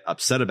get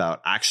upset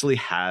about actually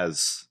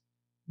has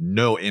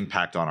no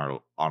impact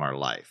on our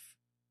life.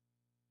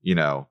 You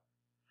know,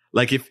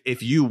 like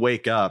if you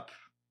wake up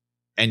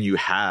and you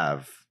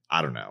have,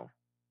 I don't know,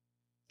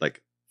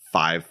 like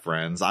 5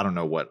 friends, I don't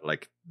know what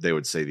like they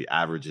would say the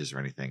average is or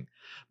anything.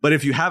 But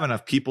if you have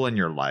enough people in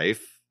your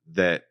life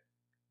that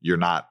you're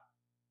not,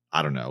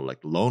 I don't know, like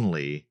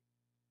lonely,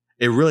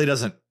 it really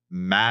doesn't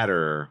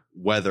matter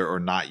whether or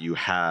not you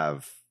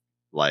have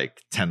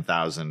like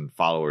 10,000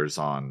 followers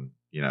on,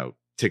 you know,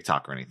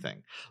 TikTok or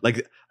anything.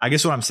 Like, I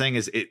guess what I'm saying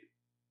is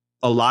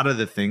a lot of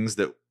the things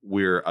that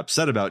we're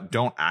upset about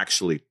don't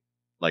actually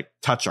like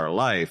touch our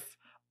life,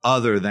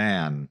 other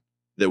than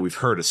that we've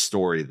heard a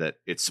story that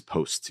it's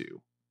supposed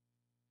to.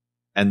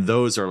 And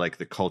those are like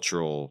the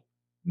cultural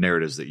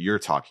narratives that you're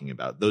talking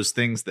about. Those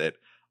things that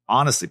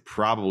honestly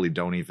probably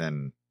don't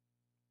even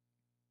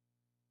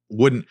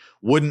wouldn't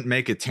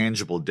make a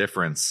tangible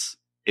difference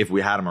if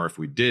we had them or if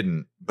we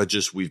didn't, but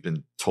just we've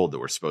been told that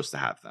we're supposed to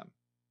have them.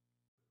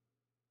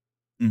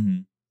 Mm-hmm.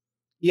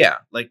 Yeah,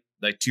 like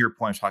to your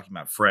point, talking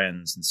about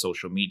friends and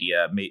social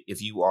media.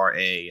 If you are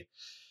a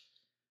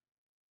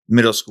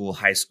middle school,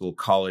 high school,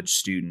 college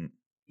student,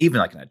 even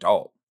like an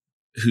adult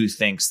who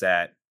thinks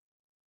that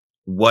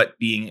what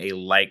being a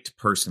liked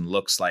person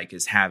looks like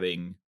is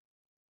having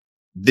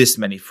this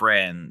many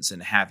friends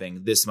and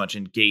having this much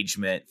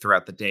engagement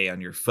throughout the day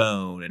on your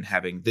phone and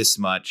having this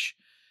much,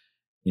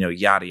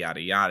 yada, yada,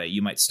 yada,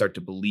 you might start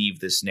to believe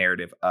this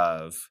narrative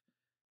of,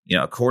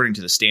 according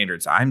to the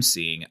standards I'm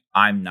seeing,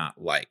 I'm not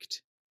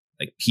liked.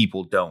 Like,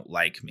 people don't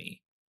like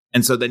me.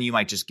 And so then you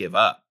might just give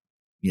up.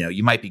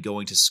 You might be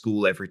going to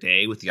school every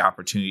day with the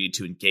opportunity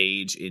to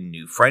engage in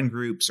new friend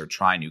groups or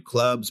try new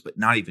clubs, but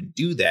not even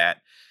do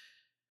that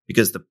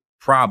because the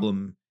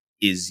problem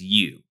is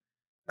you.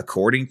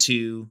 According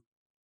to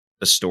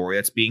the story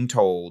that's being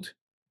told,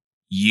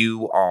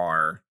 you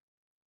are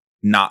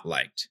not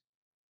liked.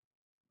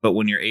 But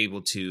when you're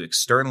able to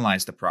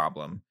externalize the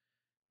problem,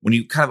 when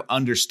you kind of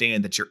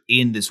understand that you're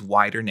in this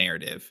wider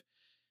narrative,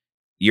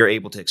 you're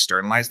able to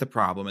externalize the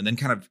problem and then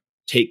kind of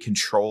take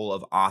control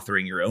of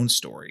authoring your own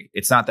story.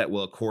 It's not that,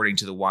 well, according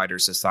to the wider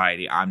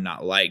society, I'm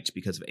not liked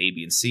because of A,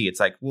 B, and C. It's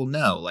like, well,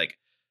 no, like,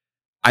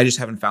 I just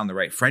haven't found the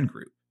right friend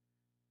group.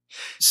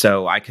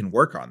 So I can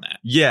work on that.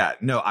 Yeah,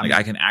 no,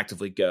 I can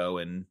actively go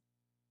and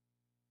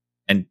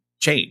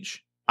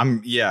change.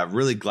 I'm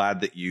really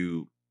glad that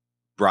you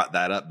brought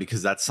that up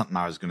because that's something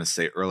I was going to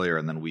say earlier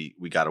and then we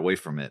got away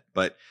from it.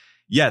 But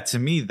yeah, to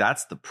me,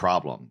 that's the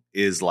problem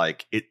is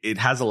like it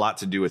has a lot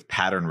to do with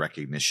pattern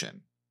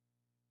recognition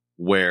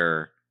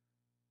where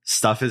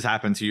stuff has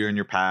happened to you in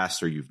your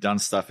past or you've done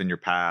stuff in your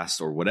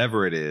past or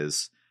whatever it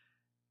is.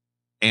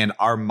 And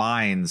our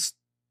minds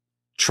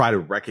try to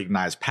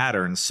recognize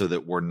patterns so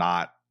that we're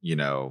not,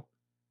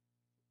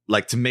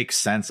 like to make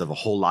sense of a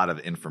whole lot of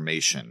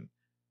information.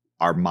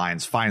 Our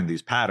minds find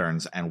these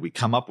patterns and we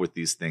come up with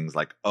these things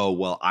like, oh,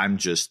 well, I'm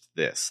just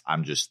this,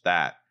 I'm just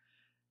that.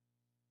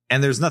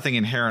 And there's nothing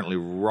inherently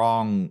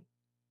wrong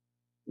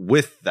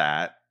with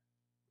that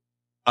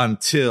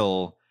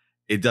until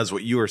it does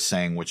what you were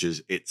saying, which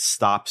is it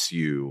stops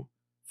you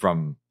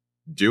from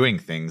doing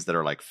things that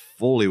are like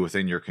fully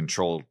within your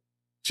control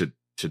to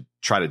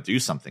try to do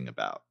something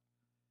about.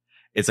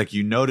 It's like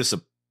you notice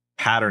a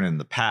pattern in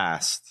the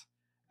past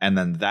and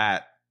then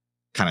that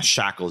kind of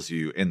shackles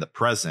you in the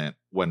present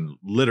when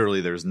literally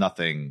there's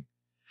nothing,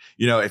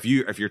 if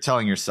you're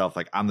telling yourself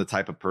like, I'm the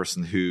type of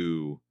person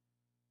who,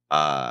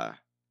 I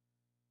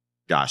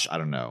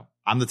don't know.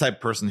 I'm the type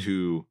of person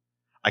who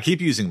I keep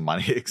using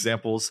money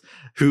examples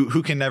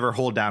who can never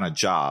hold down a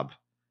job.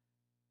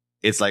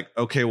 It's like,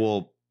 okay,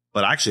 well,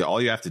 but actually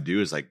all you have to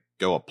do is like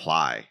go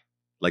apply.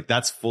 Like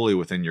that's fully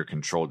within your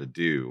control to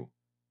do.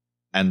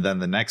 And then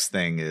the next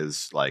thing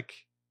is like,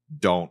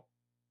 don't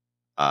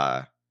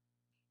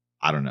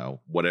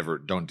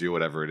do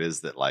whatever it is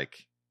that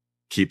like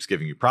keeps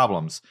giving you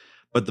problems.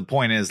 But the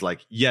point is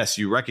like, yes,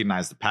 you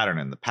recognize the pattern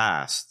in the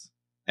past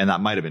and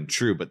that might have been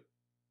true, but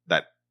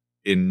that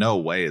in no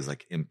way is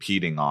like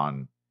impeding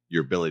on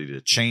your ability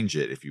to change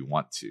it if you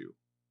want to.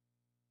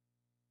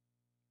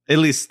 At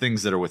least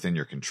things that are within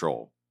your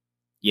control.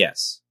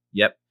 Yes.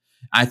 Yep.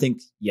 I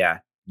think,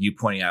 you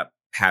pointing out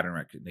pattern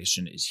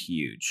recognition is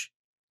huge.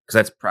 Because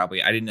that's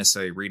probably, I didn't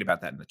necessarily read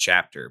about that in the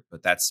chapter,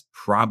 but that's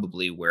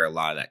probably where a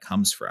lot of that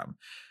comes from,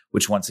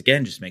 which once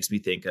again just makes me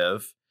think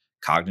of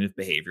cognitive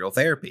behavioral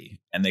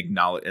therapy and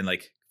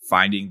like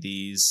finding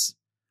these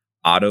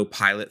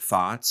autopilot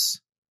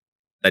thoughts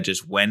that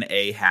just when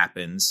A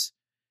happens,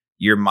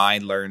 your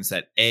mind learns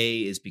that A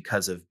is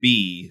because of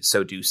B,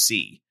 so do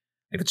C.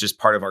 Like it's just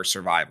part of our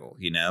survival,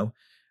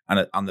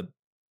 on the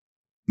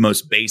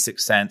most basic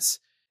sense.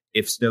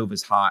 If stove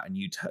is hot and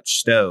you touch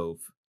stove,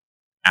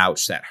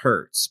 ouch, that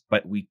hurts.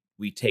 But we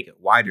take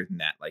it wider than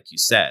that. Like you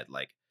said,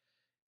 like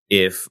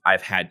if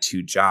I've had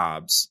 2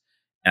 jobs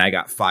and I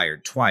got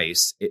fired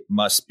twice, it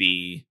must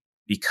be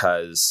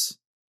because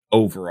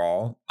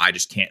overall I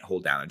just can't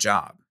hold down a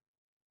job.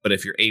 But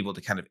if you're able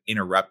to kind of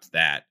interrupt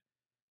that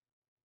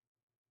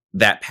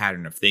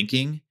pattern of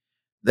thinking,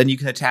 then you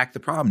can attack the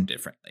problem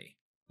differently.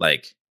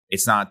 Like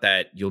it's not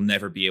that you'll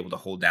never be able to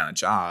hold down a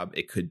job.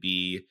 It could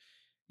be,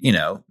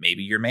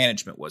 maybe your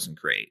management wasn't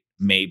great.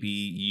 Maybe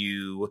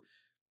you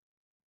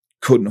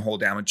couldn't hold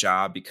down a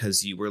job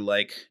because you were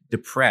like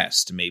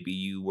depressed. Maybe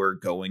you were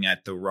going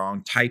at the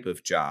wrong type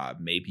of job.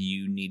 Maybe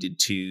you needed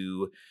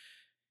to,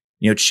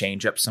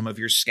 change up some of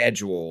your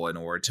schedule in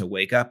order to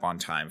wake up on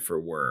time for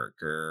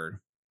work. Or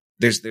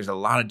there's a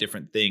lot of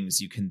different things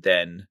you can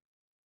then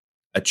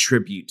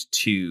attribute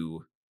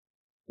to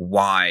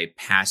why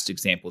past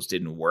examples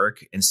didn't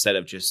work instead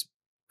of just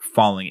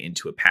falling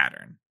into a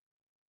pattern.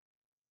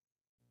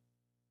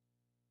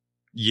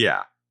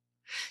 Yeah.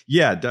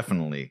 Yeah,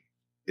 definitely.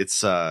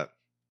 It's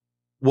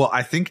well,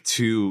 I think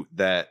too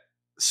that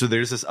so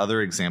there's this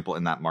other example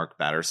in that Mark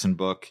Batterson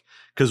book,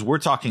 because we're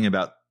talking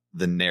about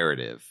the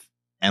narrative,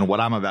 and what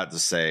I'm about to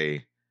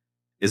say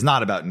is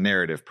not about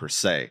narrative per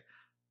se,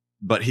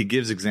 but he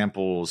gives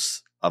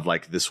examples of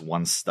like this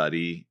one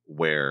study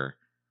where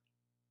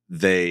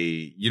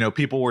they,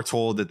 people were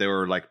told that they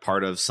were like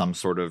part of some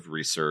sort of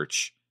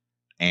research,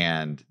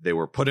 and they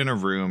were put in a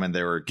room and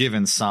they were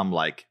given some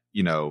like,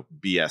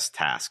 BS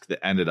task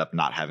that ended up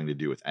not having to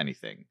do with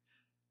anything.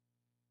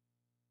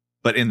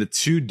 But in the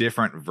two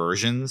different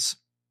versions,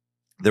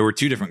 there were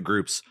two different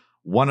groups.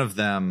 One of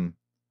them,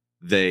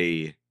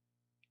 they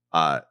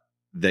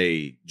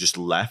just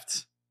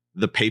left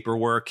the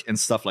paperwork and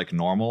stuff like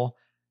normal.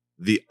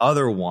 The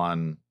other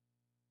one,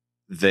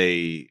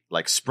 they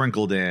like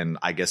sprinkled in,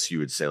 I guess you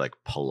would say, like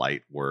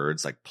polite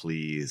words like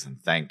please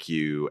and thank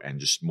you,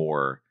 and just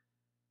more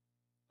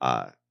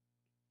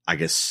I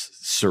guess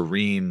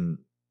serene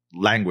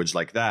language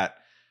like that.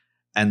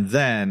 And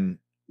then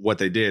what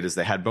they did is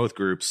they had both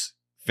groups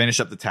finish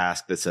up the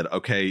task that said,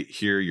 okay,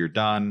 here, you're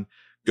done.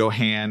 Go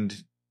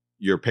hand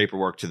your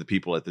paperwork to the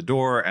people at the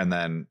door and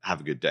then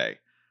have a good day.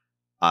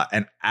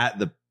 And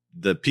at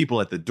the people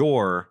at the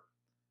door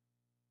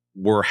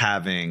were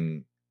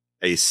having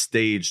a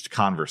staged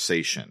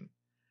conversation.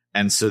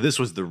 And so this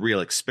was the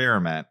real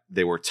experiment.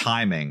 They were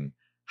timing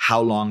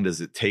how long does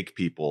it take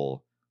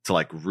people to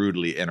like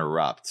rudely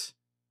interrupt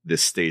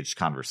this staged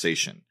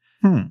conversation.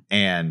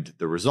 And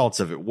the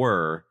results of it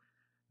were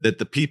that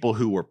the people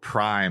who were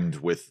primed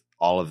with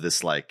all of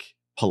this like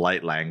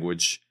polite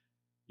language,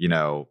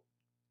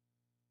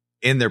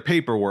 in their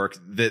paperwork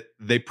that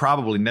they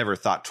probably never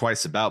thought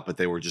twice about, but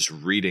they were just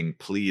reading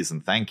please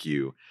and thank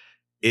you,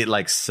 it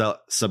like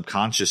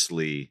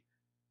subconsciously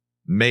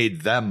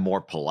made them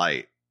more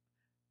polite.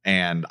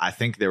 And I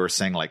think they were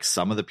saying like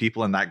some of the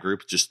people in that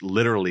group just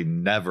literally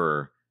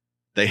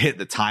they hit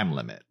the time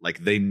limit.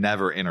 Like they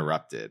never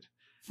interrupted.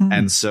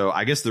 And so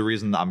I guess the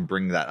reason I'm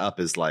bringing that up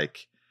is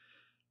like,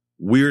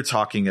 we're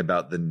talking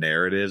about the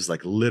narratives,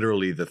 like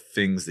literally the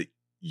things that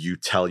you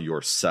tell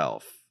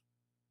yourself.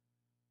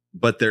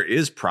 But there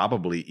is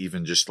probably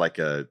even just like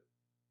a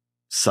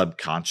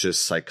subconscious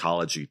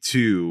psychology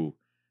to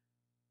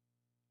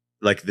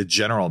like the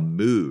general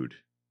mood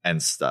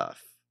and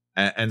stuff.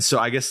 And so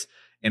I guess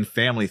in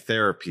family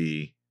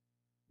therapy,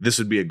 this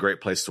would be a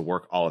great place to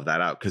work all of that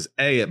out. Because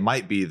it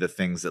might be the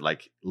things that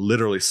like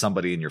literally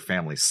somebody in your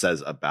family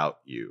says about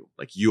you,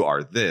 like you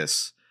are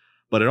this,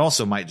 but it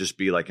also might just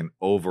be like an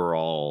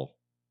overall,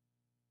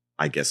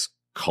 I guess,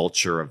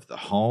 culture of the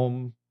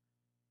home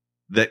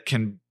that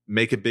can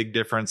make a big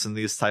difference in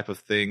these type of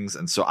things.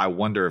 And so I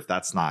wonder if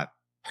that's not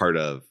part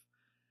of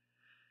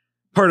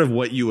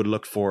what you would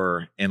look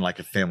for in like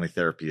a family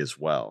therapy as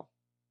well.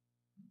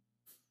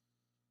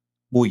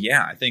 Well,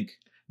 yeah, I think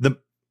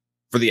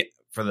for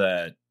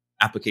the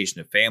application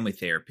of family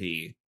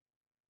therapy,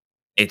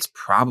 it's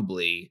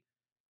probably,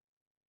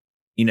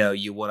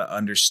 you want to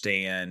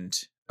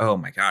understand, oh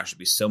my gosh, it'd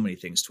be so many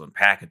things to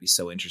unpack. It'd be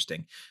so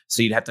interesting.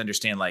 So you'd have to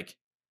understand like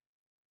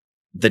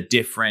the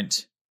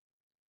different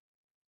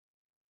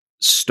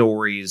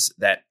stories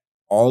that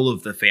all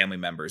of the family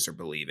members are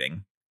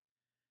believing,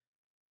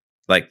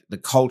 like the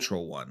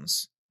cultural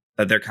ones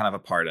that they're kind of a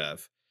part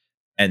of.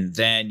 And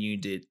then you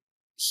did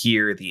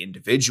hear the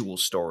individual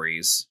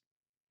stories.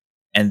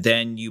 And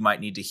then you might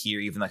need to hear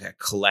even like a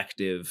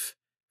collective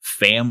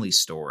family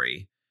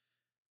story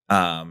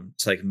to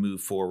like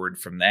move forward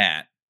from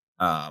that.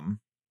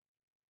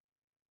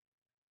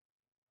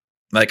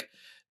 Like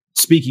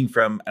speaking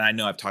from, and I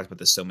know I've talked about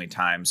this so many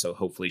times, so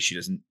hopefully she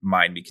doesn't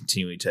mind me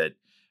continuing to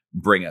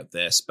bring up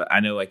this, but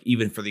I know like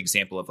even for the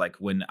example of like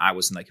when I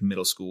was in like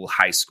middle school,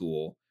 high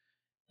school,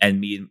 and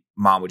me and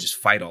mom would just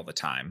fight all the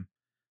time.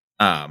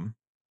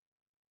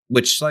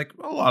 Which like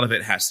a lot of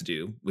it has to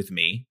do with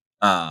me.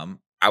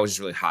 I was just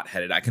really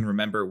hot-headed. I can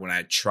remember when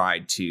I just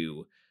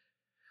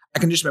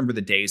remember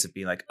the days of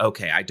being like,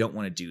 okay, I don't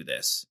want to do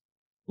this.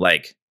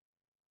 Like,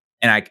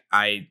 and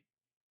I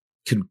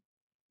can,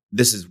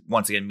 this is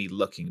once again, me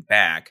looking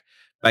back,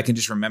 but I can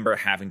just remember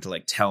having to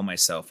like tell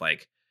myself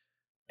like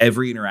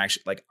every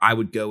interaction, like I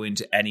would go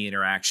into any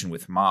interaction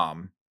with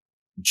mom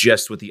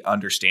just with the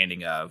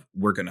understanding of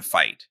we're going to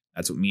fight.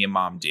 That's what me and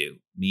mom do.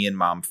 Me and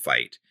mom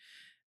fight.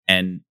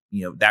 And,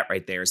 that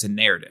right there is a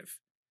narrative.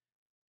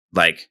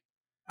 Like,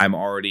 I'm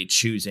already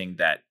choosing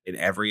that in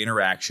every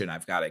interaction,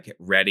 I've got to get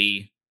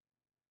ready,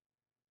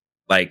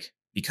 like,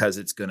 because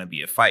it's going to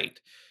be a fight.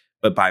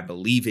 But by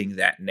believing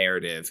that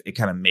narrative, it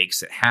kind of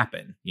makes it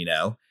happen,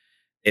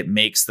 It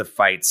makes the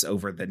fights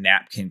over the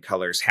napkin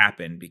colors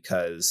happen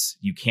because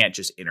you can't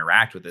just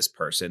interact with this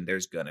person.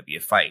 There's going to be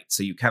a fight.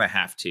 So you kind of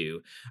have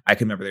to. I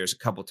can remember there's a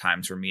couple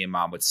times where me and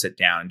mom would sit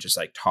down and just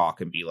like talk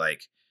and be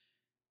like,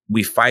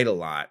 we fight a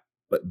lot,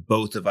 but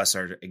both of us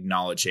are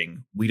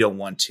acknowledging we don't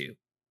want to.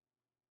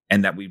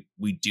 And that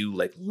we do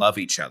like love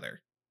each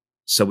other.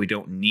 So we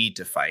don't need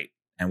to fight.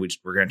 And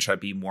we're going to try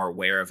to be more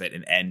aware of it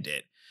and end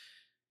it.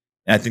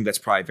 And I think that's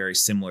probably very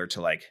similar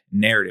to like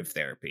narrative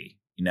therapy.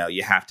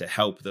 You have to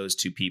help those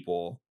two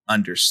people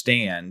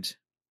understand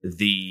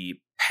the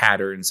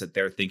patterns that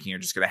they're thinking are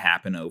just going to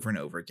happen over and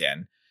over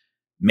again.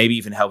 Maybe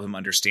even help them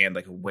understand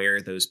like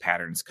where those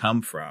patterns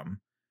come from,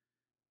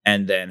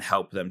 and then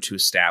help them to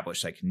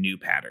establish like new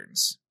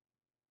patterns.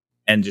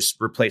 and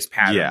just replace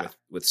pattern Yeah.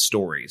 with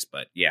stories.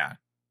 But yeah.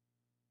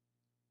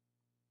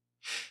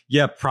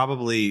 Yeah,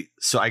 probably.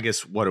 So I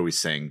guess what are we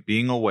saying?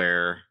 Being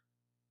aware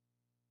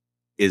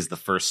is the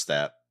first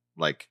step,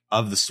 like,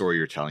 of the story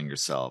you're telling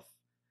yourself,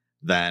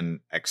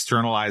 then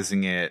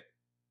externalizing it,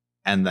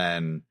 and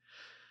then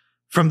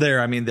from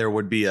there, I mean, there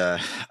would be a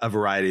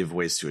variety of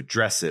ways to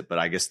address it, but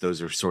I guess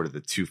those are sort of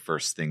the two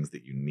first things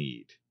that you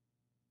need.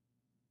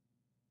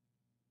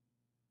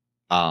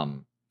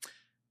 Well,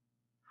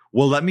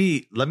 let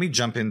me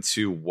jump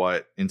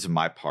into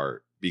my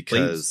part,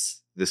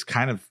 because this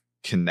kind of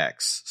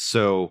connects.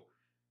 So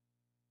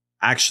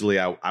actually,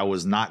 I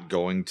was not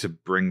going to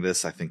bring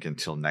this, I think,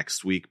 until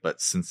next week,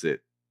 but since it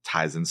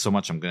ties in so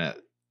much, I'm going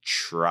to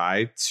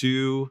try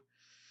to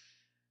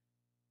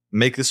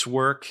make this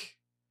work.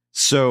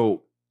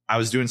 So I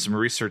was doing some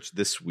research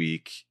this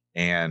week,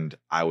 and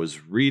I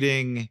was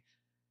reading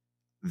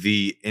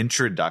the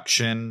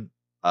introduction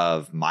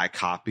of my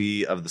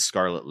copy of The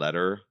Scarlet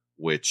Letter,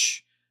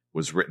 which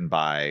was written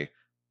by,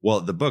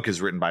 well, the book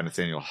is written by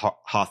Nathaniel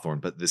Hawthorne,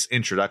 but this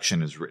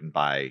introduction is written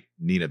by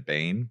Nina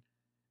Bain.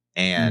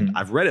 And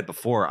I've read it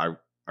before. I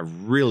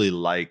really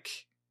like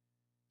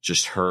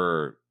just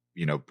her,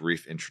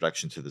 brief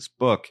introduction to this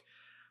book.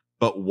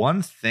 But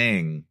one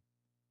thing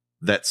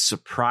that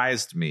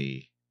surprised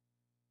me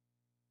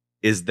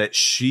is that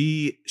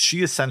she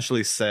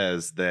essentially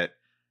says that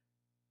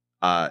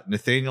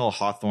Nathaniel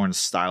Hawthorne's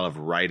style of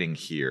writing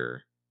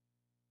here,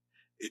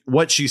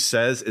 what she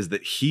says is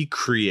that he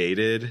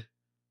created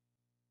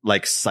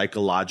like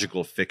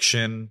psychological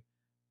fiction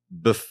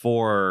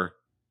before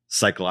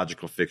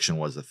psychological fiction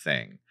was a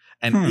thing,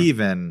 and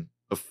even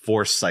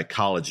before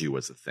psychology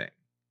was a thing.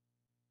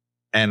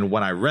 And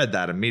when I read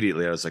that,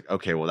 immediately I was like,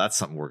 okay, well, that's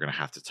something we're going to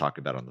have to talk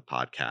about on the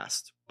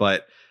podcast.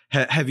 But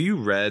have you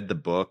read the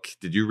book?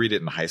 Did you read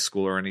it in high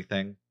school or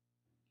anything?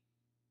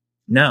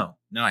 No,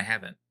 I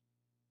haven't.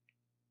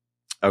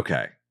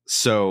 Okay.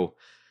 So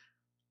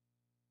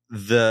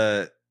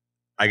I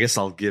guess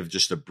I'll give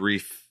just a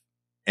brief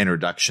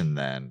introduction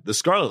then. The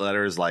Scarlet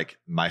Letter is like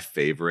my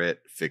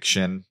favorite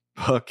fiction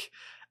book.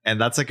 And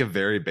that's like a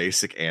very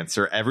basic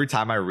answer. Every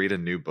time I read a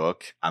new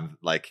book, I'm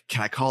like,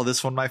 can I call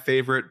this one my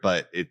favorite?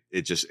 But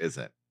it just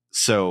isn't.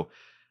 So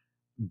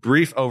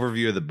brief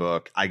overview of the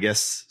book, I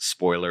guess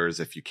spoilers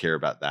if you care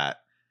about that.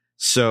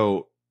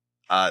 So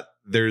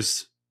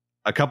there's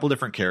a couple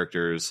different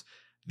characters.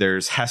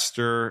 There's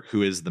Hester,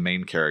 who is the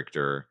main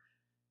character,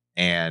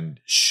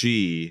 and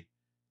she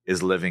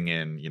is living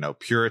in,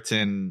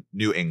 Puritan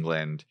New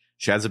England.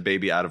 She has a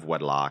baby out of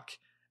wedlock.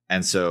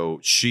 And so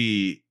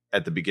she,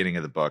 at the beginning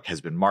of the book,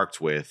 has been marked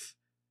with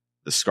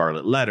the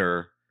Scarlet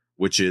Letter,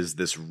 which is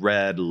this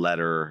red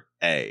letter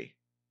A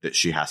that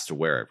she has to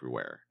wear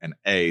everywhere. And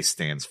A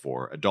stands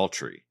for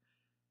adultery.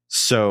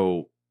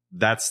 So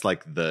that's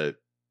like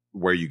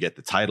where you get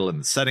the title and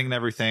the setting and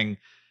everything.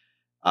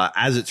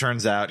 As it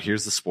turns out,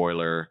 here's the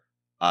spoiler.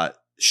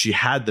 She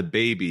had the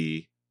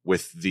baby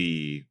with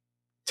the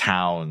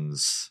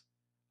town's,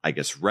 I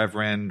guess,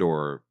 reverend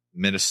or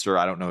minister.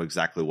 I don't know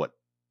exactly what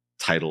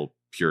title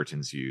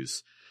Puritans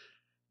use,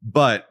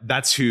 but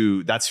that's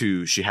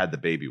who she had the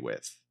baby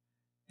with.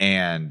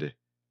 And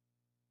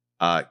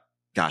I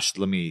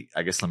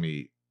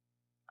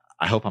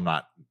hope I'm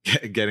not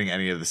getting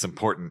any of this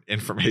important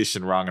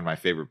information wrong in my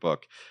favorite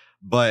book.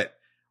 But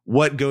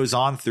what goes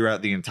on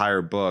throughout the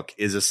entire book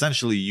is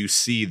essentially you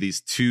see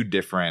these two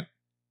different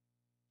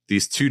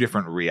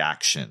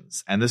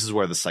reactions. And this is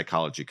where the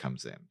psychology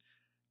comes in,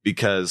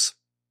 because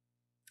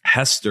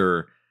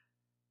Hester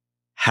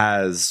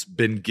has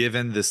been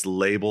given this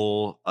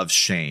label of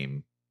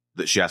shame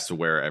that she has to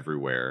wear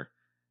everywhere.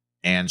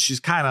 And she's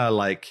kind of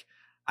like,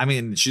 I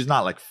mean, she's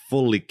not like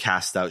fully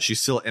cast out. She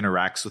still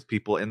interacts with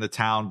people in the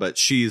town, but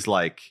she's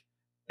like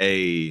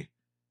a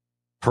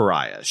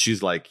pariah.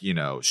 She's like,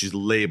 she's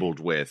labeled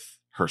with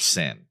her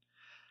sin.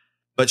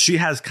 But she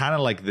has kind of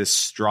like this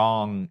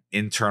strong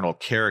internal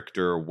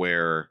character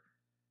where,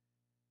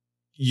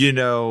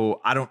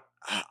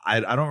 I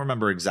don't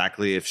remember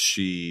exactly if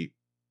she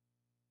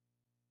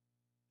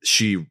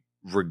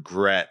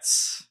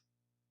regrets.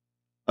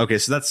 Okay,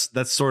 so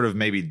that's sort of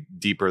maybe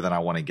deeper than I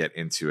want to get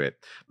into it.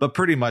 But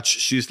pretty much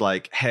she's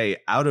like, hey,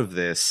 out of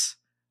this,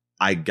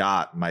 I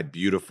got my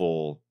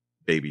beautiful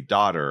baby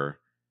daughter.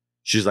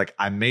 She's like,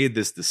 I made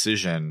this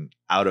decision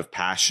out of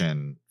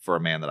passion for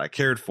a man that I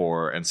cared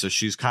for. And so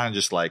she's kind of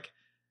just like,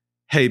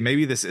 hey,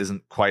 maybe this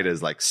isn't quite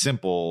as like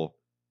simple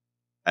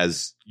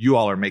as you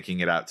all are making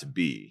it out to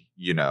be.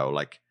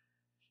 Like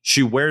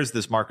she wears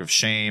this mark of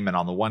shame. And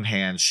on the one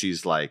hand,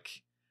 she's like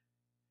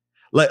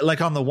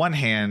on the one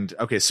hand,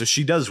 okay, so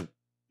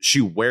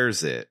she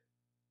wears it.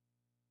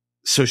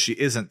 So she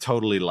isn't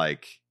totally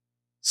like,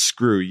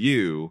 screw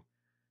you.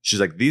 She's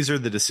like, these are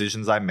the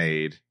decisions I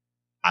made.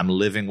 I'm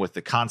living with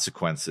the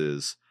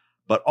consequences.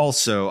 But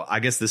also, I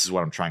guess this is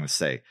what I'm trying to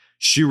say.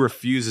 She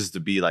refuses to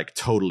be like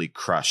totally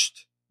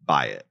crushed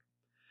by it.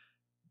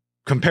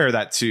 Compare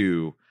that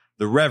to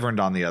the Reverend,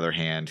 on the other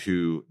hand,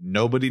 who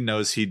nobody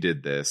knows he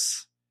did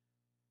this.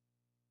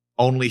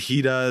 only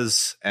he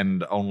does,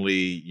 and only,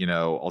 you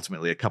know,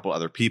 ultimately a couple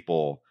other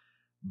people,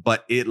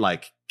 but it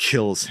like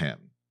kills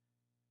him.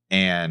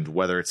 And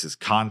whether it's his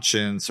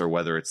conscience or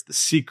whether it's the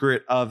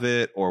secret of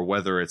it or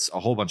whether it's a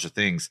whole bunch of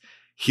things,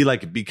 he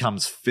like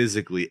becomes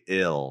physically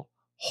ill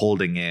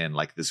holding in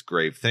like this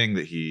grave thing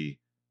that he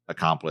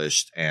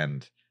accomplished.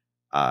 And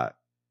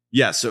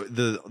yeah, so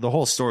the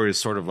whole story is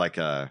sort of like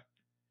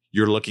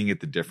you're looking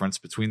at the difference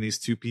between these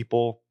two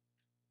people.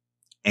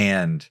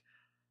 And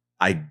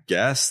I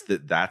guess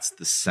that's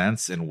the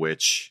sense in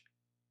which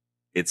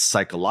it's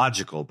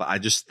psychological. But I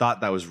just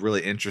thought that was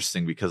really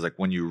interesting because like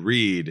when you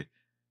read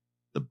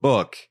the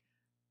book,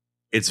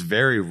 it's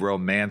very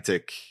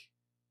romantic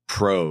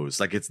prose.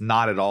 Like it's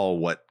not at all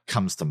what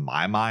comes to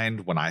my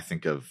mind when I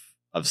think of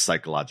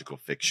psychological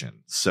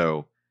fiction.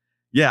 So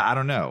yeah, I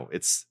don't know.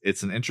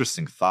 It's an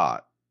interesting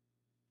thought.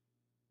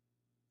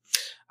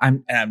 I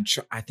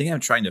think I'm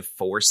trying to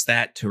force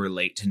that to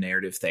relate to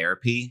narrative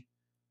therapy.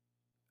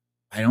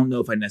 I don't know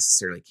if I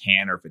necessarily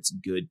can or if it's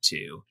good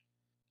to.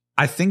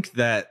 I think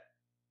that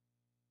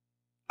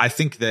I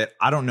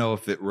don't know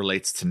if it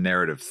relates to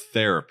narrative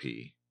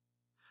therapy,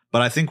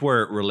 but I think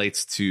where it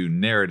relates to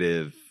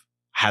narrative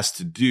has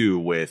to do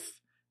with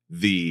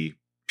the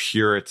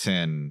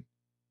Puritan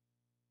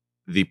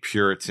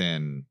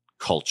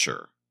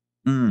culture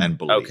and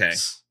beliefs. Okay.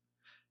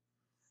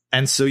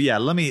 And so, yeah,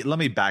 let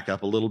me back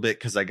up a little bit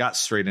because I got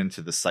straight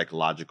into the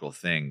psychological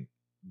thing.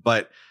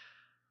 But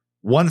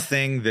one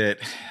thing that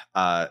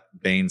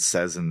Bain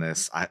says in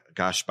this,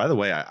 by the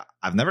way,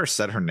 I've never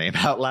said her name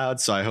out loud,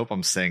 so I hope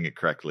I'm saying it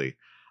correctly.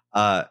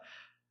 But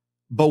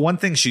one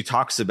thing she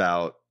talks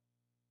about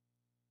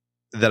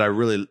that I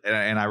really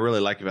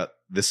like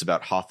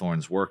about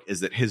Hawthorne's work is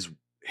that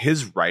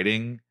his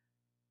writing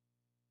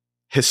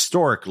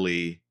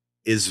historically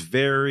is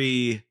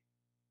very,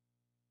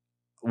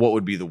 what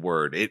would be the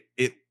word?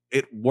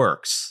 It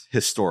works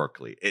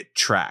historically. It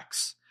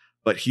tracks,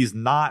 but he's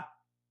not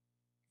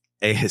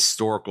a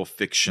historical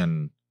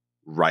fiction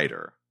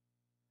writer.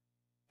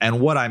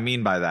 And what I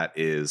mean by that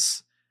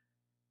is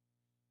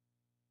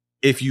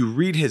if you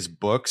read his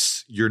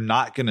books, you're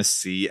not going to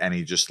see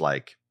any just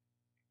like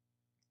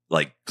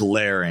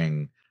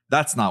glaring,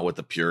 that's not what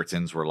the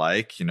Puritans were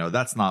like. You know,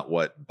 that's not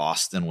what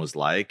Boston was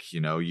like.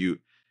 You know, you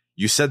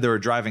said they were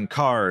driving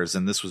cars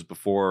and this was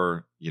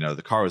before, you know,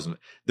 the car was,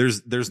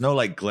 there's no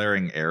like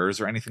glaring errors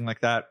or anything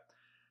like that.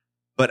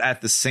 But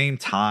at the same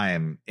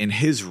time, in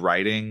his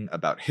writing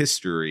about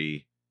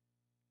history,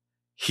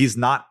 he's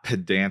not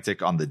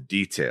pedantic on the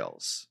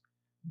details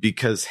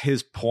because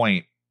his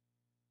point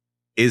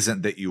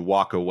isn't that you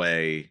walk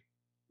away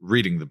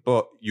reading the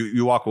book.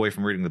 You walk away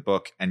from reading the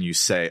book and you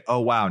say,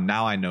 oh, wow,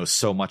 now I know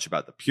so much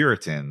about the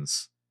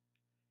Puritans.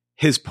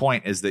 His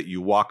point is that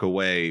you walk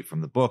away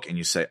from the book and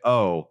you say,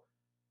 oh,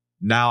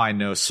 now I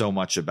know so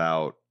much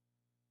about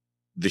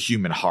the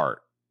human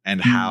heart and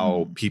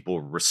how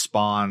people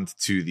respond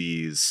to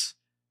these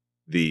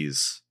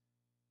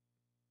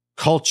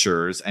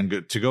cultures.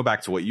 And to go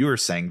back to what you were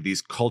saying,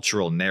 these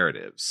cultural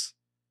narratives,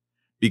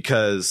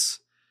 because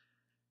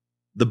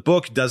the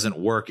book doesn't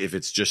work if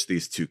it's just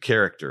these two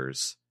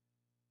characters.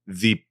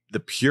 The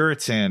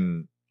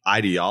Puritan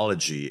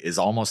ideology is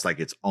almost like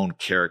its own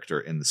character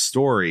in the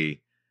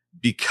story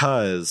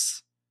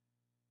because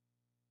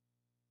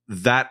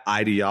that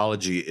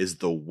ideology is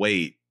the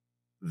weight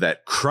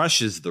that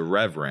crushes the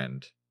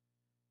Reverend.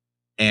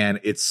 And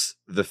it's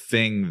the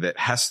thing that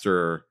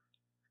Hester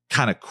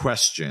kind of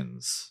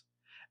questions.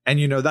 And,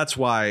 you know, that's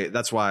why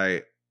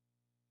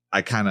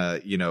I kind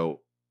of, you know,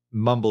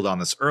 mumbled on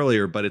this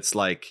earlier, but it's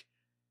like,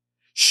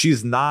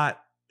 she's not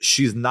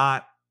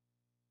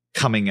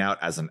coming out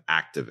as an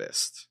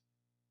activist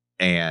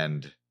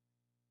and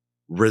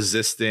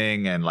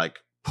resisting and like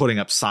putting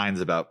up signs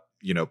about,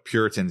 you know,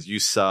 Puritans, you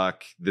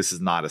suck. This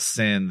is not a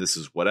sin. This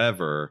is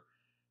whatever.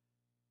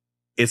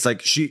 It's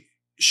like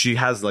she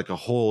has like a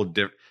whole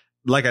different,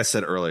 like I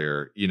said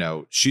earlier, you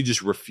know, she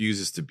just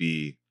refuses to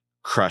be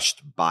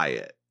crushed by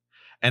it.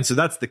 And so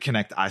that's the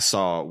connect I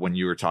saw when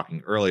you were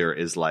talking earlier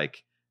is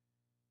like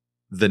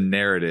the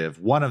narrative.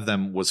 One of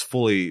them was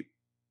fully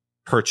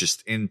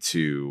purchased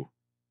into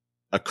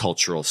a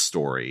cultural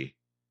story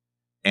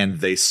and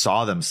they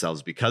saw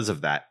themselves because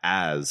of that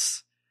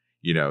as,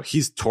 you know,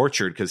 he's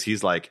tortured because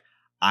he's like,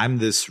 I'm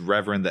this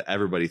Reverend that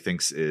everybody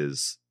thinks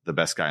is the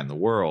best guy in the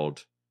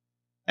world.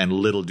 And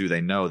little do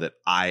they know that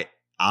I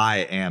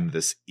am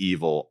this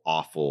evil,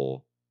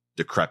 awful,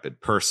 decrepit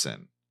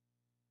person.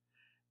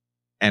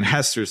 And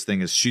Hester's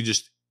thing is she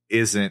just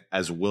isn't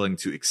as willing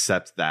to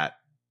accept that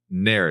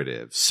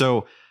narrative.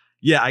 So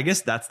yeah, I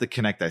guess that's the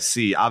connect I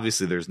see.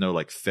 Obviously, there's no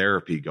like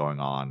therapy going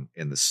on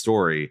in the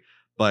story,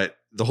 but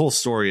the whole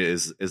story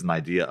is an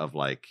idea of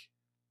like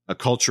a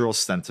cultural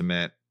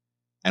sentiment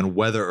and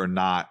whether or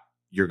not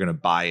you're going to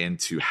buy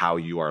into how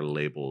you are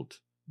labeled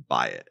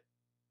by it.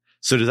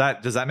 So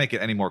does that make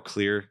it any more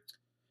clear?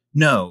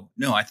 No,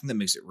 I think that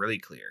makes it really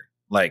clear.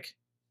 Like,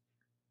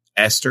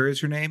 Esther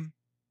is her name?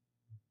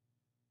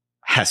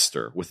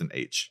 Hester with an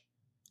H.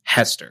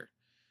 Hester.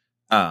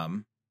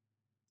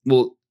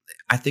 Well,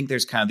 I think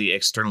there's kind of the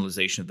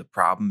externalization of the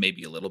problem,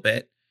 maybe a little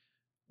bit,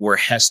 where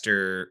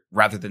Hester,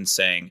 rather than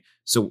saying,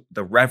 so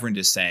the Reverend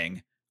is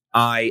saying,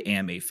 I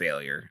am a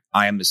failure.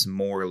 I am this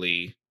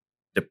morally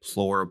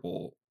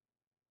deplorable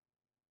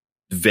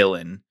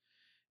villain,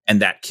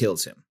 and that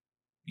kills him,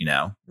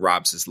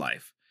 robs his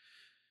life.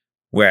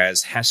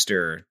 Whereas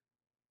Hester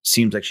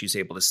seems like she's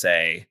able to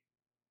say,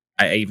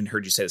 I even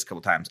heard you say this a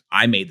couple times,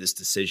 I made this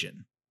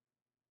decision.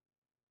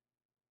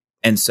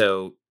 And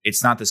so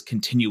it's not this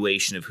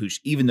continuation of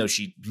even though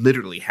she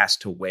literally has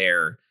to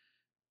wear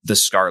the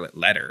scarlet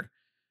letter,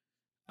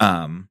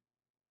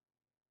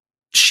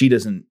 she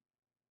doesn't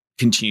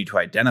continue to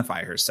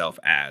identify herself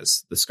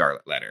as the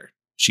scarlet letter.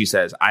 She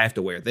says, I have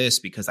to wear this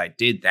because I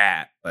did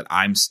that, but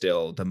I'm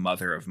still the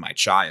mother of my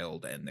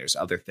child. And there's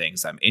other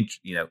things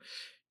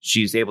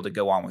she's able to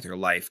go on with her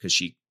life because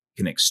she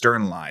can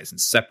externalize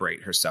and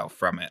separate herself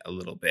from it a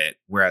little bit.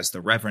 Whereas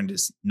the Reverend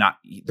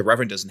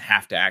doesn't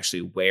have to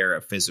actually wear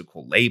a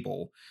physical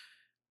label,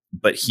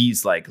 but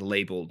he's like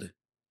labeled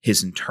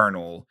his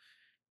internal.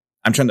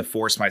 I'm trying to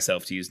force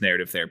myself to use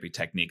narrative therapy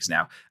techniques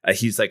now.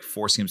 He's like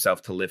forcing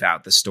himself to live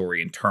out the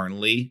story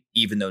internally,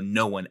 even though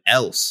no one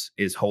else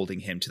is holding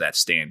him to that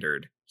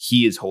standard.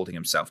 He is holding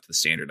himself to the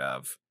standard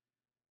of,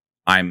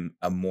 I'm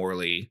a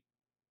morally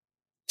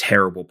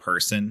terrible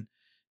person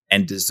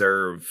and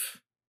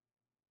deserve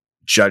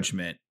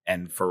judgment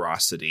and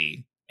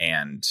ferocity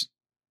and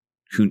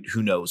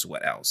who knows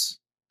what else.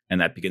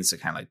 And that begins to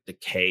kind of like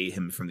decay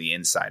him from the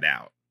inside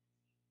out.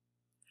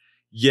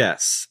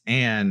 Yes.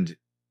 And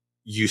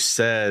you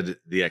said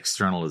the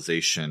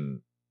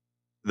externalization,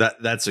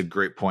 that's a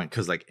great point,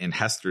 because like in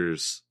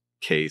Hester's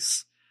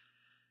case,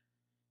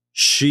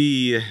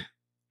 she's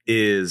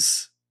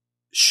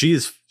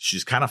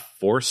kind of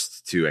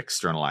forced to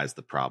externalize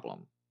the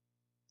problem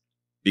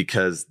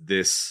because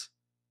this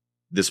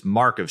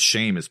mark of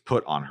shame is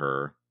put on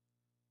her,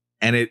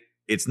 and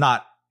it's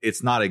not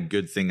a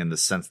good thing in the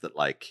sense that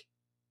like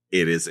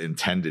it is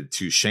intended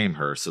to shame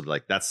her. So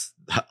like that's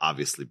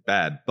obviously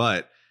bad,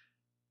 but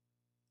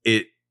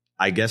it,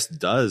 I guess,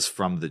 does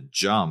from the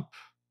jump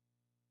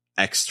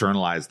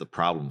externalize the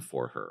problem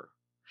for her.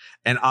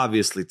 And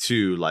obviously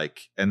too,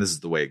 like, and this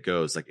is the way it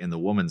goes, like in the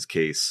woman's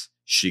case,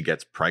 she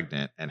gets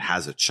pregnant and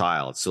has a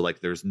child. So like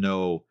there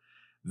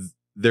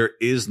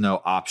is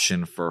no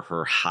option for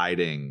her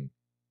hiding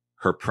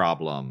her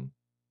problem,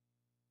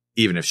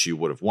 even if she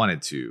would have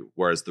wanted to.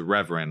 Whereas the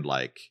Reverend,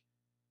 like,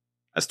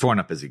 as torn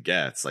up as he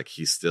gets, like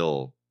he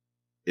still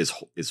is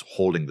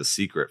holding the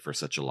secret for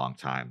such a long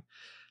time.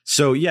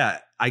 So yeah,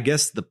 I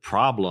guess the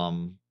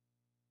problem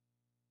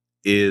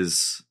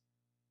is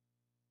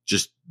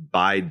just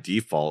by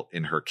default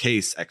in her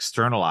case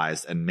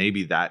externalized, and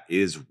maybe that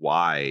is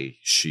why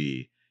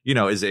she,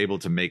 is able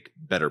to make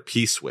better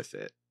peace with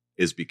it,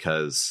 is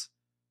because,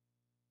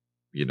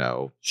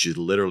 she's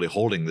literally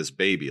holding this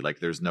baby, like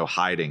there's no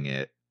hiding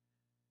it.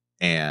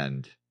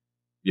 And,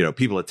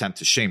 people attempt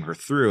to shame her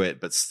through it,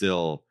 but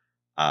still,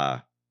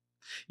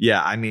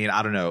 yeah, I mean,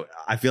 I don't know.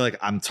 I feel like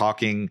I'm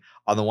talking,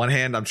 on the one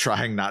hand, I'm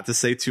trying not to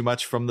say too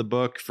much from the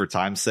book for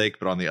time's sake,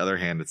 but on the other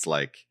hand, it's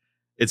like,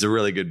 it's a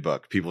really good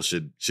book. People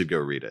should go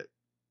read it.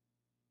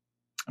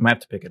 I might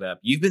have to pick it up.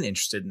 You've been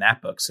interested in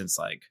that book since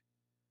I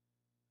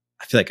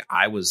feel like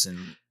I was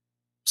in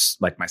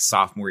like my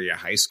sophomore year of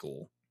high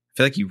school. I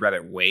feel like you read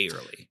it way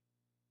early.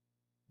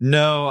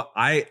 No,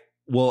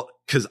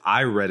 because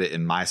I read it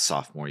in my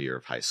sophomore year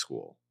of high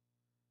school.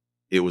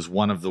 It was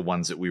one of the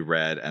ones that we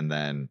read. And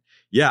then,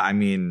 yeah, I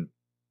mean,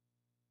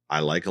 I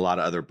like a lot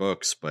of other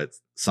books, but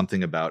it's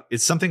something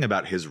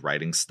about his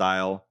writing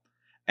style.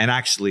 And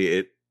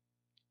actually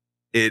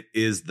it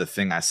is the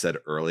thing I said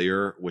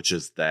earlier, which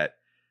is that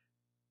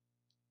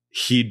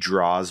he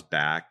draws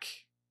back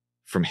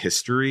from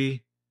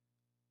history,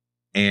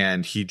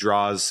 and he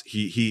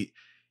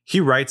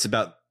writes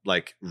about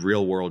like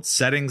real world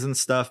settings and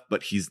stuff,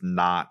 but he's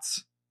not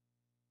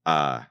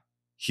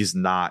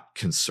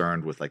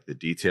concerned with like the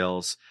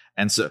details.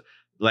 And so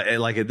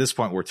like at this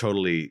point, we're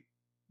totally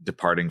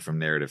departing from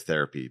narrative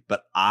therapy,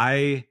 but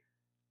that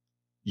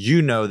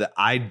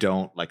I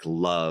don't like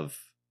love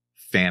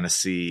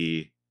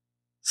fantasy,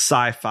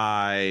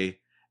 sci-fi,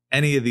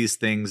 any of these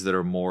things that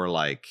are more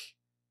like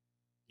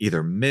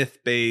either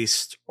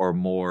myth-based or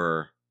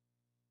more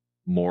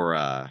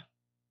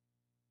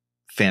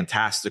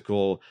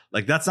fantastical.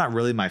 Like that's not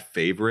really my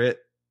favorite,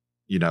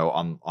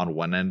 on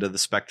one end of the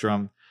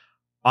spectrum.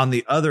 On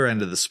the other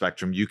end of the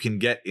spectrum, you can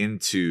get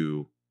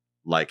into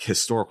like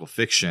historical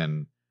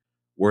fiction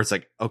where it's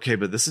like, okay,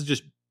 but this is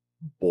just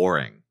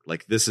boring.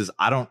 Like this is,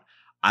 I don't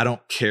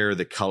care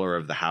the color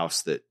of the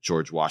house that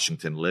George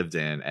Washington lived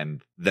in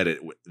and that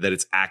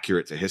it's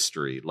accurate to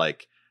history.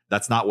 Like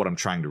that's not what I'm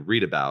trying to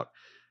read about.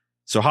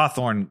 So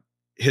Hawthorne,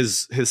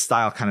 his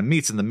style kind of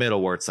meets in the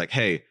middle where it's like,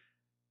 hey,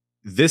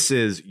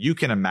 you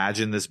can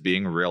imagine this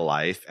being real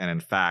life. And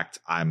in fact,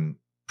 I'm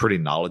pretty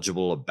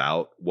knowledgeable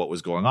about what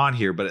was going on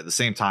here. But at the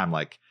same time,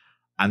 like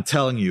I'm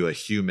telling you a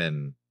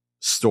human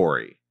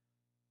story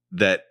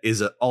that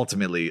is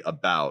ultimately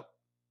about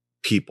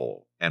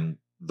people and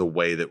the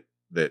way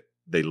that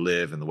they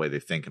live and the way they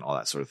think and all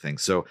that sort of thing.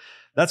 So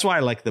that's why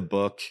I like the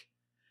book.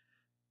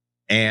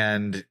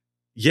 And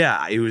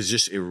yeah, it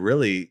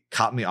really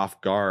caught me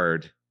off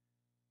guard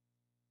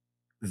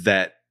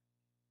that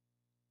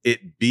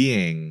it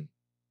being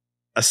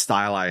a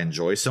style I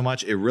enjoy so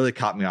much. It really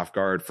caught me off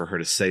guard for her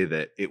to say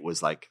that it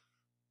was like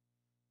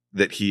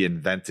that he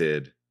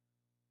invented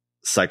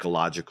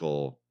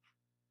psychological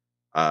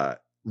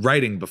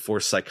writing before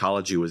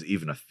psychology was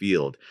even a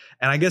field.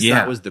 And I guess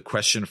that was the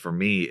question for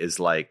me, is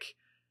like,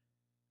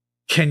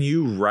 can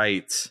you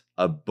write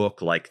a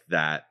book like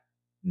that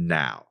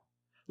now?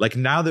 Like,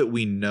 now that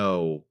we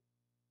know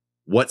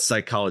what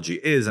psychology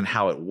is and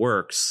how it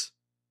works,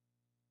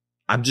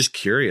 I'm just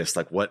curious,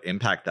 like, what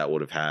impact that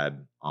would have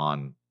had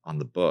on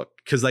the book.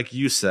 Because like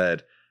you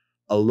said,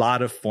 a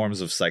lot of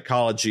forms of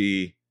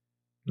psychology,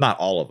 not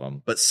all of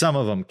them, but some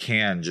of them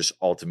can just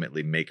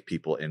ultimately make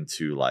people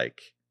into,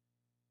 like,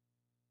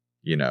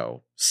 you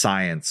know,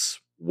 science,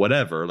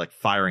 whatever, like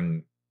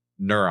firing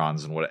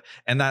neurons and what,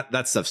 and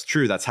that stuff's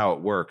true. That's how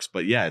it works.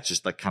 But yeah, it's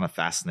just like kind of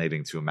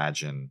fascinating to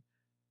imagine,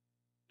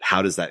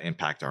 how does that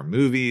impact our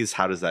movies?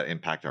 How does that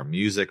impact our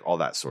music? All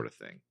that sort of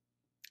thing.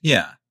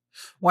 Yeah.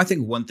 Well, I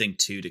think one thing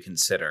too to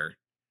consider,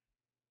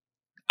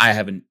 I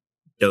haven't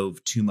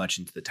dove too much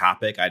into the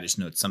topic, I just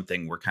know it's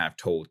something we're kind of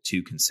told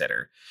to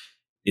consider,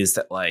 is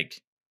that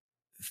like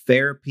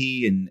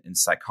therapy and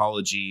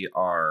psychology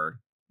are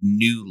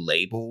new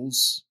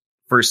labels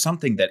for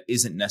something that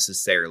isn't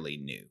necessarily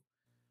new.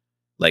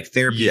 Like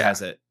therapy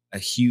has a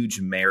huge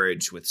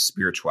marriage with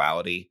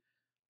spirituality.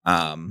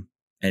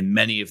 And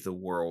many of the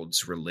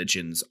world's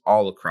religions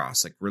all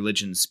across, like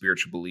religions,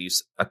 spiritual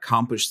beliefs,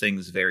 accomplish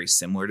things very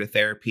similar to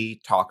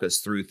therapy, talk us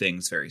through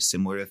things very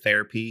similar to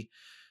therapy.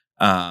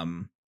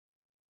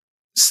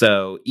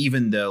 So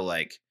even though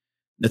like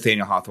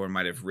Nathaniel Hawthorne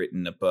might have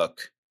written a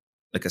book,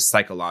 like a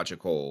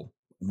psychological,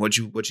 what'd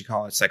you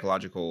call it?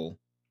 Psychological?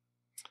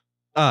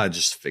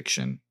 Just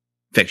fiction.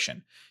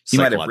 Fiction. He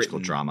might have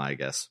written drama, I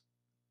guess.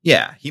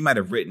 Yeah. He might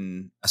have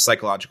written a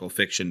psychological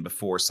fiction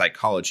before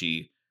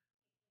psychology,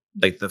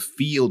 like the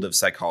field of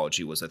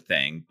psychology was a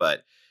thing,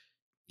 but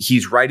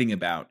he's writing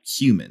about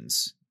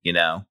humans, you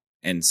know?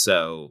 And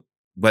so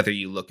whether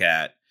you look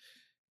at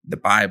the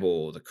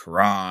Bible, the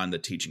Quran, the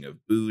teaching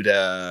of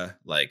Buddha,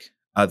 like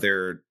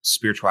other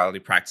spirituality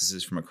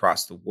practices from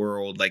across the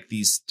world, like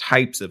these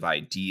types of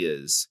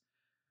ideas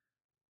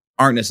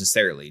aren't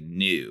necessarily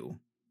new.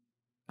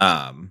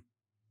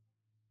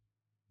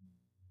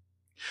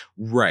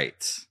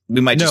 Right.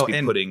 We might just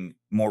be putting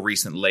more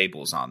recent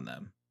labels on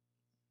them.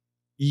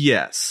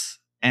 Yes.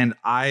 And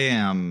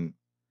I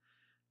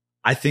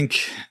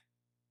think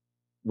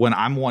when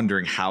I'm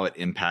wondering how it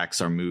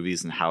impacts our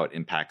movies and how it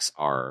impacts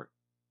our,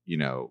 you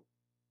know,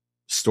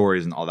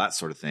 stories and all that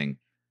sort of thing,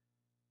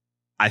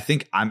 I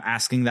think I'm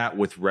asking that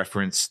with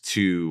reference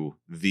to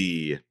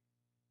the,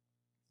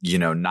 you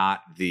know,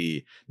 not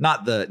the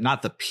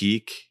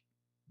peak,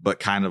 but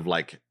kind of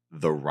like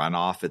the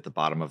runoff at the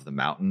bottom of the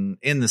mountain,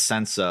 in the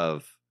sense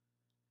of,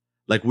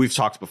 like, we've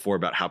talked before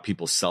about how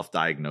people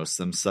self-diagnose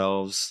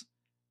themselves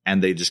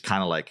and they just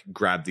kind of like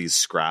grab these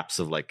scraps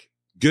of like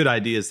good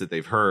ideas that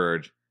they've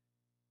heard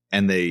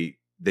and they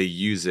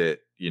use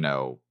it, you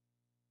know,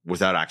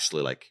 without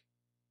actually like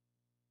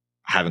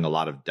having a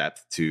lot of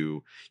depth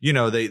to, you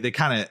know, they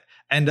kind of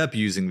end up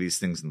using these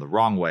things in the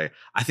wrong way.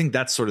 I think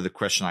that's sort of the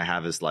question I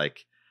have, is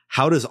like,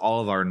 how does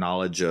all of our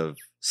knowledge of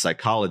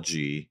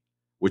psychology,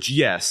 which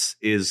yes,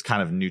 is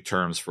kind of new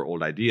terms for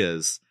old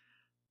ideas,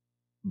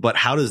 but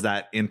how does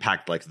that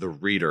impact like the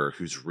reader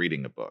who's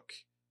reading a book?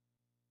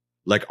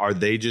 Like, are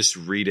they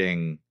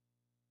reading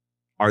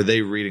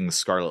the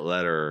Scarlet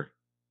Letter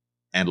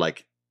and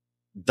like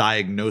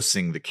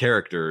diagnosing the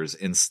characters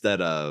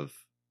instead of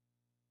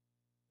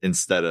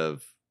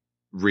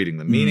reading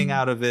the meaning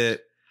out of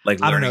it?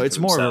 Like, I don't know. It's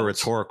more of a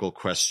rhetorical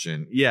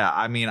question. Yeah.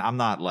 I mean, I'm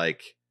not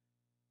like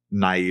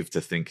naive to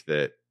think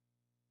that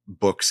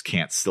books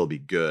can't still be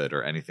good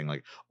or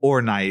anything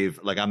or naive.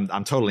 Like, I'm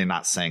totally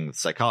not saying that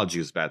psychology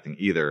is a bad thing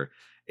either.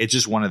 It's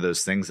just one of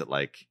those things that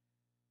like,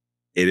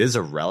 it is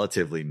a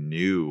relatively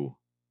new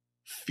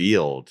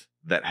field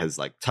that has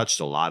like touched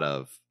a lot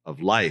of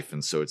life.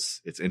 And so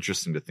it's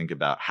interesting to think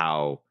about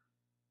how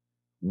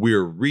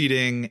we're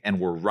reading and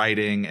we're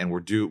writing and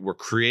we're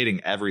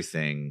creating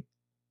everything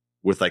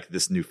with like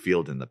this new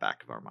field in the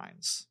back of our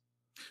minds.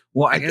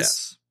 Well, I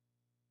guess.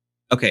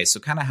 Okay, so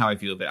kind of how I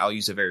feel of it, I'll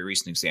use a very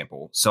recent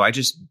example. So I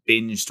just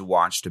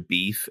watched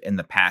Beef in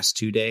the past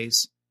 2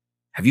 days.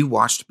 Have you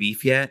watched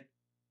Beef yet?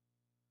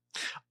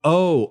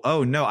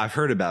 Oh, no, I've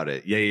heard about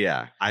it.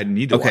 Yeah. I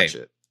need to watch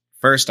it.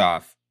 First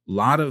off, a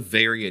lot of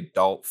very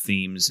adult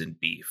themes in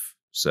Beef.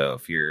 So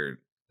if you're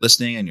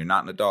listening and you're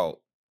not an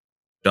adult,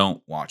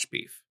 don't watch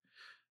Beef.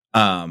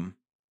 But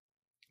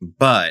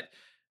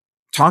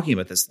talking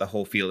about this, the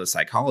whole field of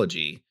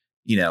psychology,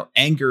 you know,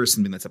 anger is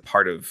something that's a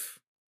part of,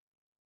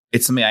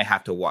 it's something I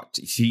have to watch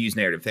to use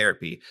narrative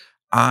therapy.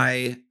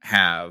 I'm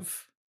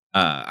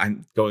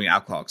going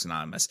Alcoholics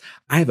Anonymous.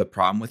 I have a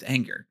problem with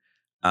anger.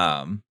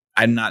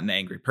 I'm not an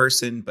angry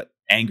person, but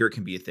anger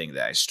can be a thing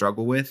that I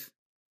struggle with.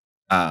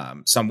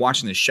 So I'm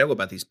watching this show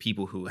about these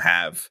people who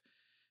have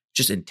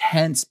just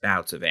intense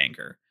bouts of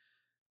anger.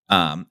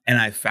 And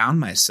I found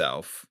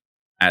myself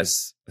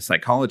as a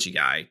psychology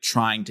guy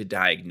trying to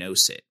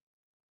diagnose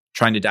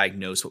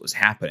what was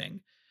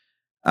happening.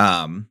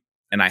 And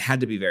I had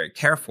to be very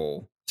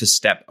careful to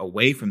step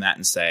away from that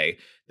and say,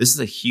 this is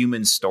a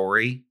human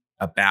story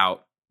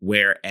about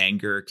where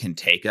anger can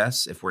take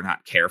us if we're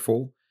not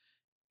careful.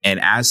 And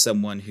as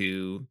someone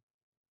who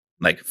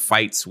like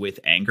fights with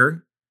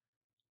anger,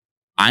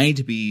 I need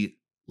to be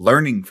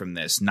learning from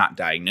this, not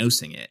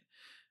diagnosing it,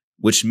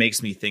 which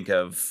makes me think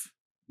of,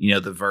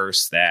 the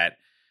verse that,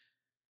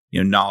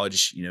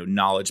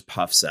 knowledge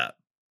puffs up,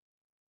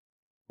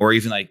 or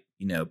even like,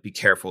 be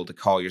careful to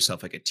call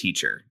yourself like a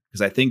teacher.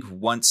 Because I think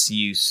once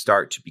you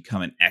start to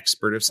become an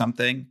expert of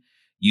something,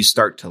 you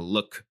start to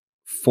look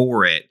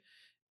for it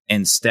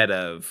instead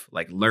of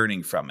like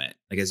learning from it.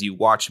 Like as you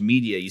watch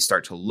media, you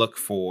start to look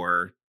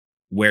for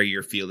where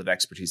your field of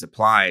expertise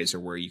applies or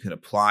where you can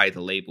apply the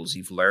labels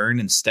you've learned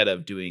instead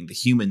of doing the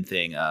human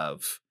thing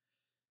of,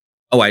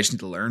 oh, I just need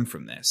to learn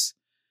from this.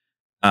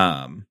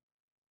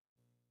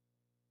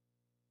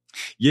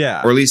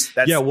 Yeah. Or at least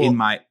that's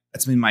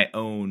been my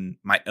own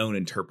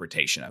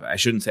interpretation of it. I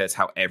shouldn't say that's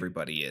how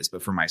everybody is,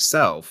 but for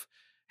myself,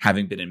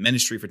 having been in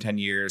ministry for 10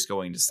 years,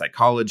 going to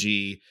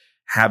psychology,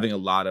 having a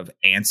lot of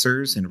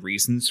answers and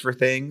reasons for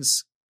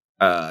things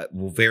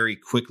will very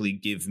quickly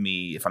give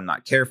me, if I'm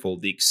not careful,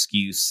 the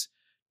excuse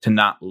to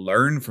not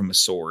learn from a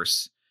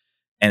source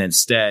and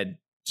instead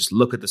just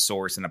look at the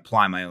source and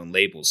apply my own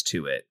labels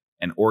to it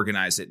and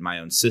organize it in my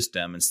own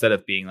system instead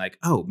of being like,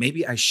 oh,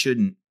 maybe I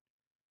shouldn't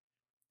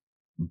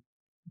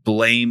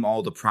blame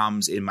all the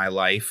problems in my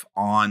life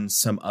on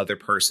some other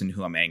person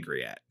who I'm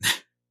angry at.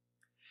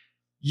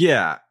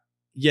 Yeah.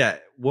 Yeah.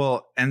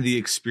 Well, and the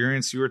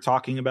experience you were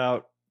talking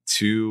about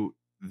too,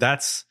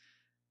 that's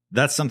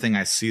something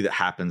I see that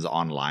happens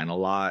online a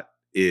lot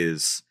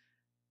is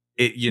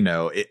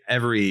it,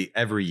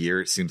 every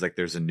year it seems like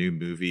there's a new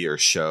movie or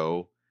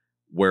show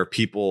where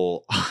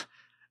people,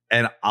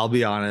 and I'll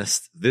be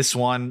honest, this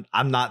one,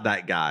 I'm not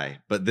that guy,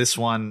 but this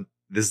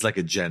is like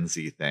a Gen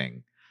Z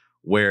thing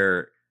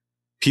where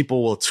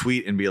people will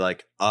tweet and be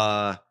like,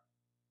 have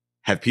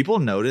people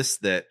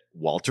noticed that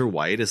Walter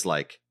White is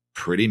like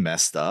pretty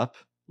messed up?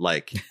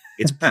 Like,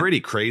 it's pretty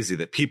crazy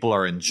that people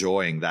are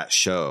enjoying that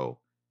show.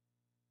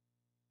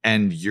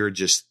 And you're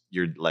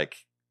like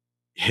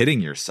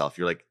hitting yourself.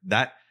 You're like,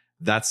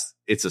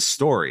 it's a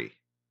story.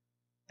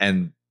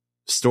 And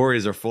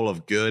stories are full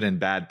of good and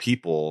bad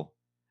people.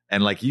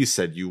 And like you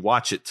said, you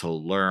watch it to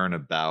learn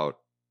about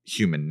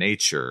human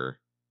nature,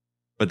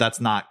 but that's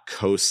not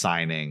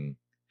co-signing.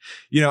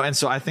 And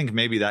so I think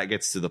maybe that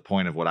gets to the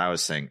point of what I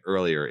was saying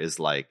earlier is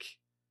like,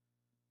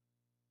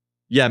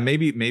 yeah,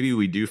 maybe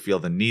we do feel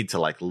the need to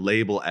like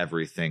label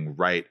everything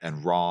right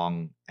and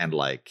wrong, and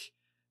like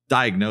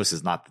diagnose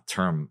is not the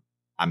term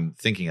I'm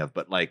thinking of,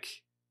 but like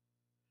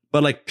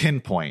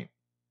pinpoint,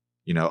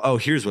 oh,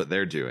 here's what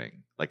they're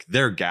doing. Like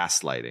they're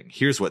gaslighting.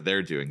 Here's what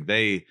they're doing.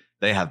 They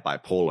have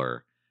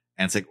bipolar.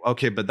 And it's like,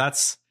 okay, but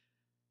that's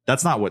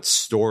not what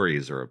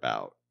stories are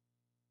about.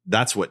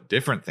 That's what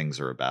different things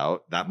are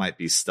about. That might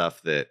be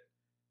stuff that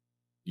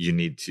you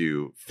need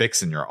to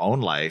fix in your own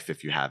life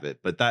if you have it.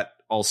 But that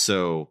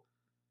also,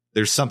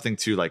 there's something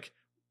to like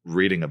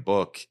reading a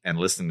book and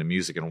listening to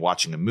music and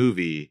watching a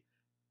movie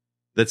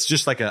that's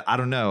just like I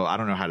don't know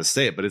how to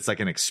say it, but it's like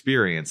an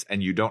experience,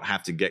 and you don't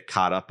have to get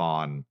caught up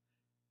on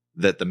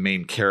that the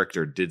main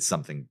character did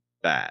something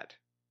bad.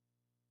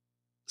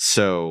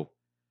 So,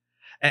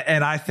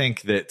 and I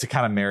think that to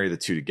kind of marry the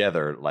two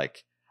together,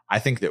 like, I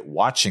think that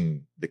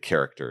watching the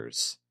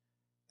characters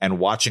and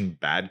watching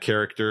bad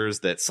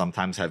characters that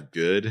sometimes have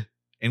good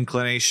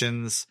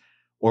inclinations,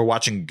 or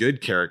watching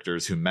good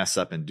characters who mess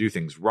up and do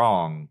things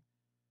wrong,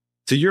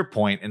 to your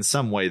point, in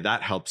some way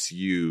that helps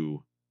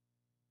you,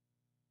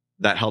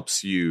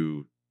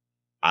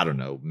 I don't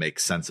know, make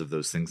sense of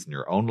those things in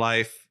your own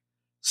life.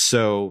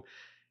 So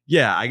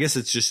yeah, I guess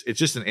it's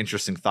just an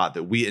interesting thought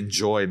that we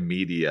enjoy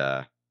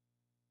media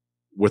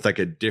with like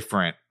a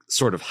different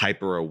sort of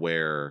hyper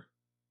aware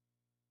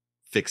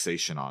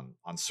fixation on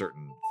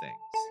certain things.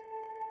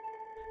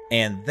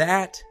 And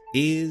that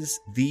is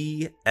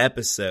the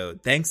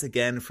episode. Thanks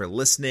again for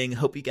listening.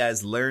 Hope you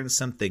guys learned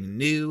something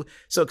new.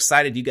 So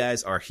excited you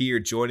guys are here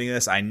joining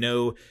us. I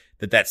know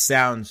that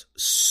sounds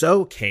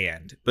so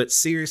canned, but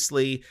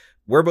seriously,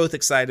 we're both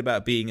excited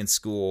about being in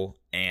school.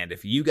 And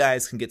if you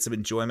guys can get some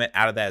enjoyment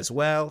out of that as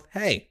well,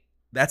 hey,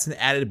 that's an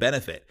added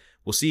benefit.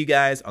 We'll see you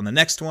guys on the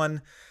next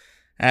one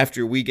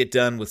after we get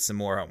done with some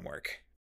more homework.